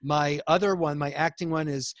 My other one, my acting one,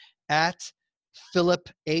 is at Philip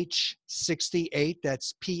H 68.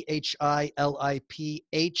 That's PHILIPH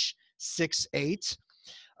 68.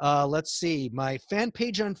 Let's see, my fan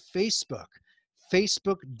page on Facebook,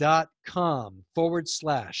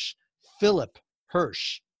 facebook.com/Philip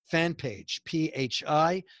Hersh fan page,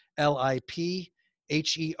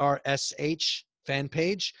 PHILIPHERSH fan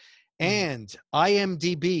page, Mm. and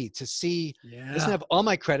IMDb to see. Doesn't Yeah. have all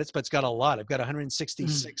my credits, but it's got a lot. I've got Mm.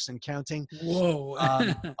 166 and counting. Whoa.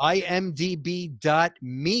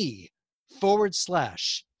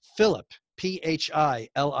 IMDb.me/Philip,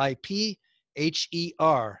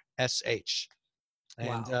 PHILIPHERSH.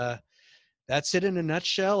 And Wow. that's it in a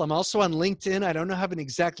nutshell. I'm also on LinkedIn. I don't have an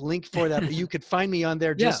exact link for that, but you could find me on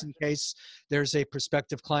there Yeah. just in case there's a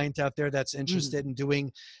prospective client out there that's Mm. interested in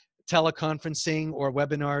doing teleconferencing or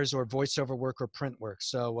webinars or voiceover work or print work.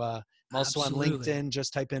 So I'm also on Absolutely. LinkedIn.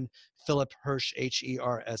 Just type in Philip Hersh,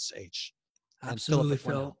 HERSH, and Philip Absolutely, with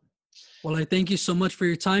one L. Phil. Well, I thank you so much for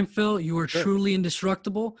your time, Phil. You are Sure. truly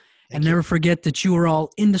indestructible. And Thank you. never forget that you are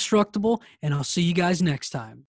all indestructible. And I'll see you guys next time.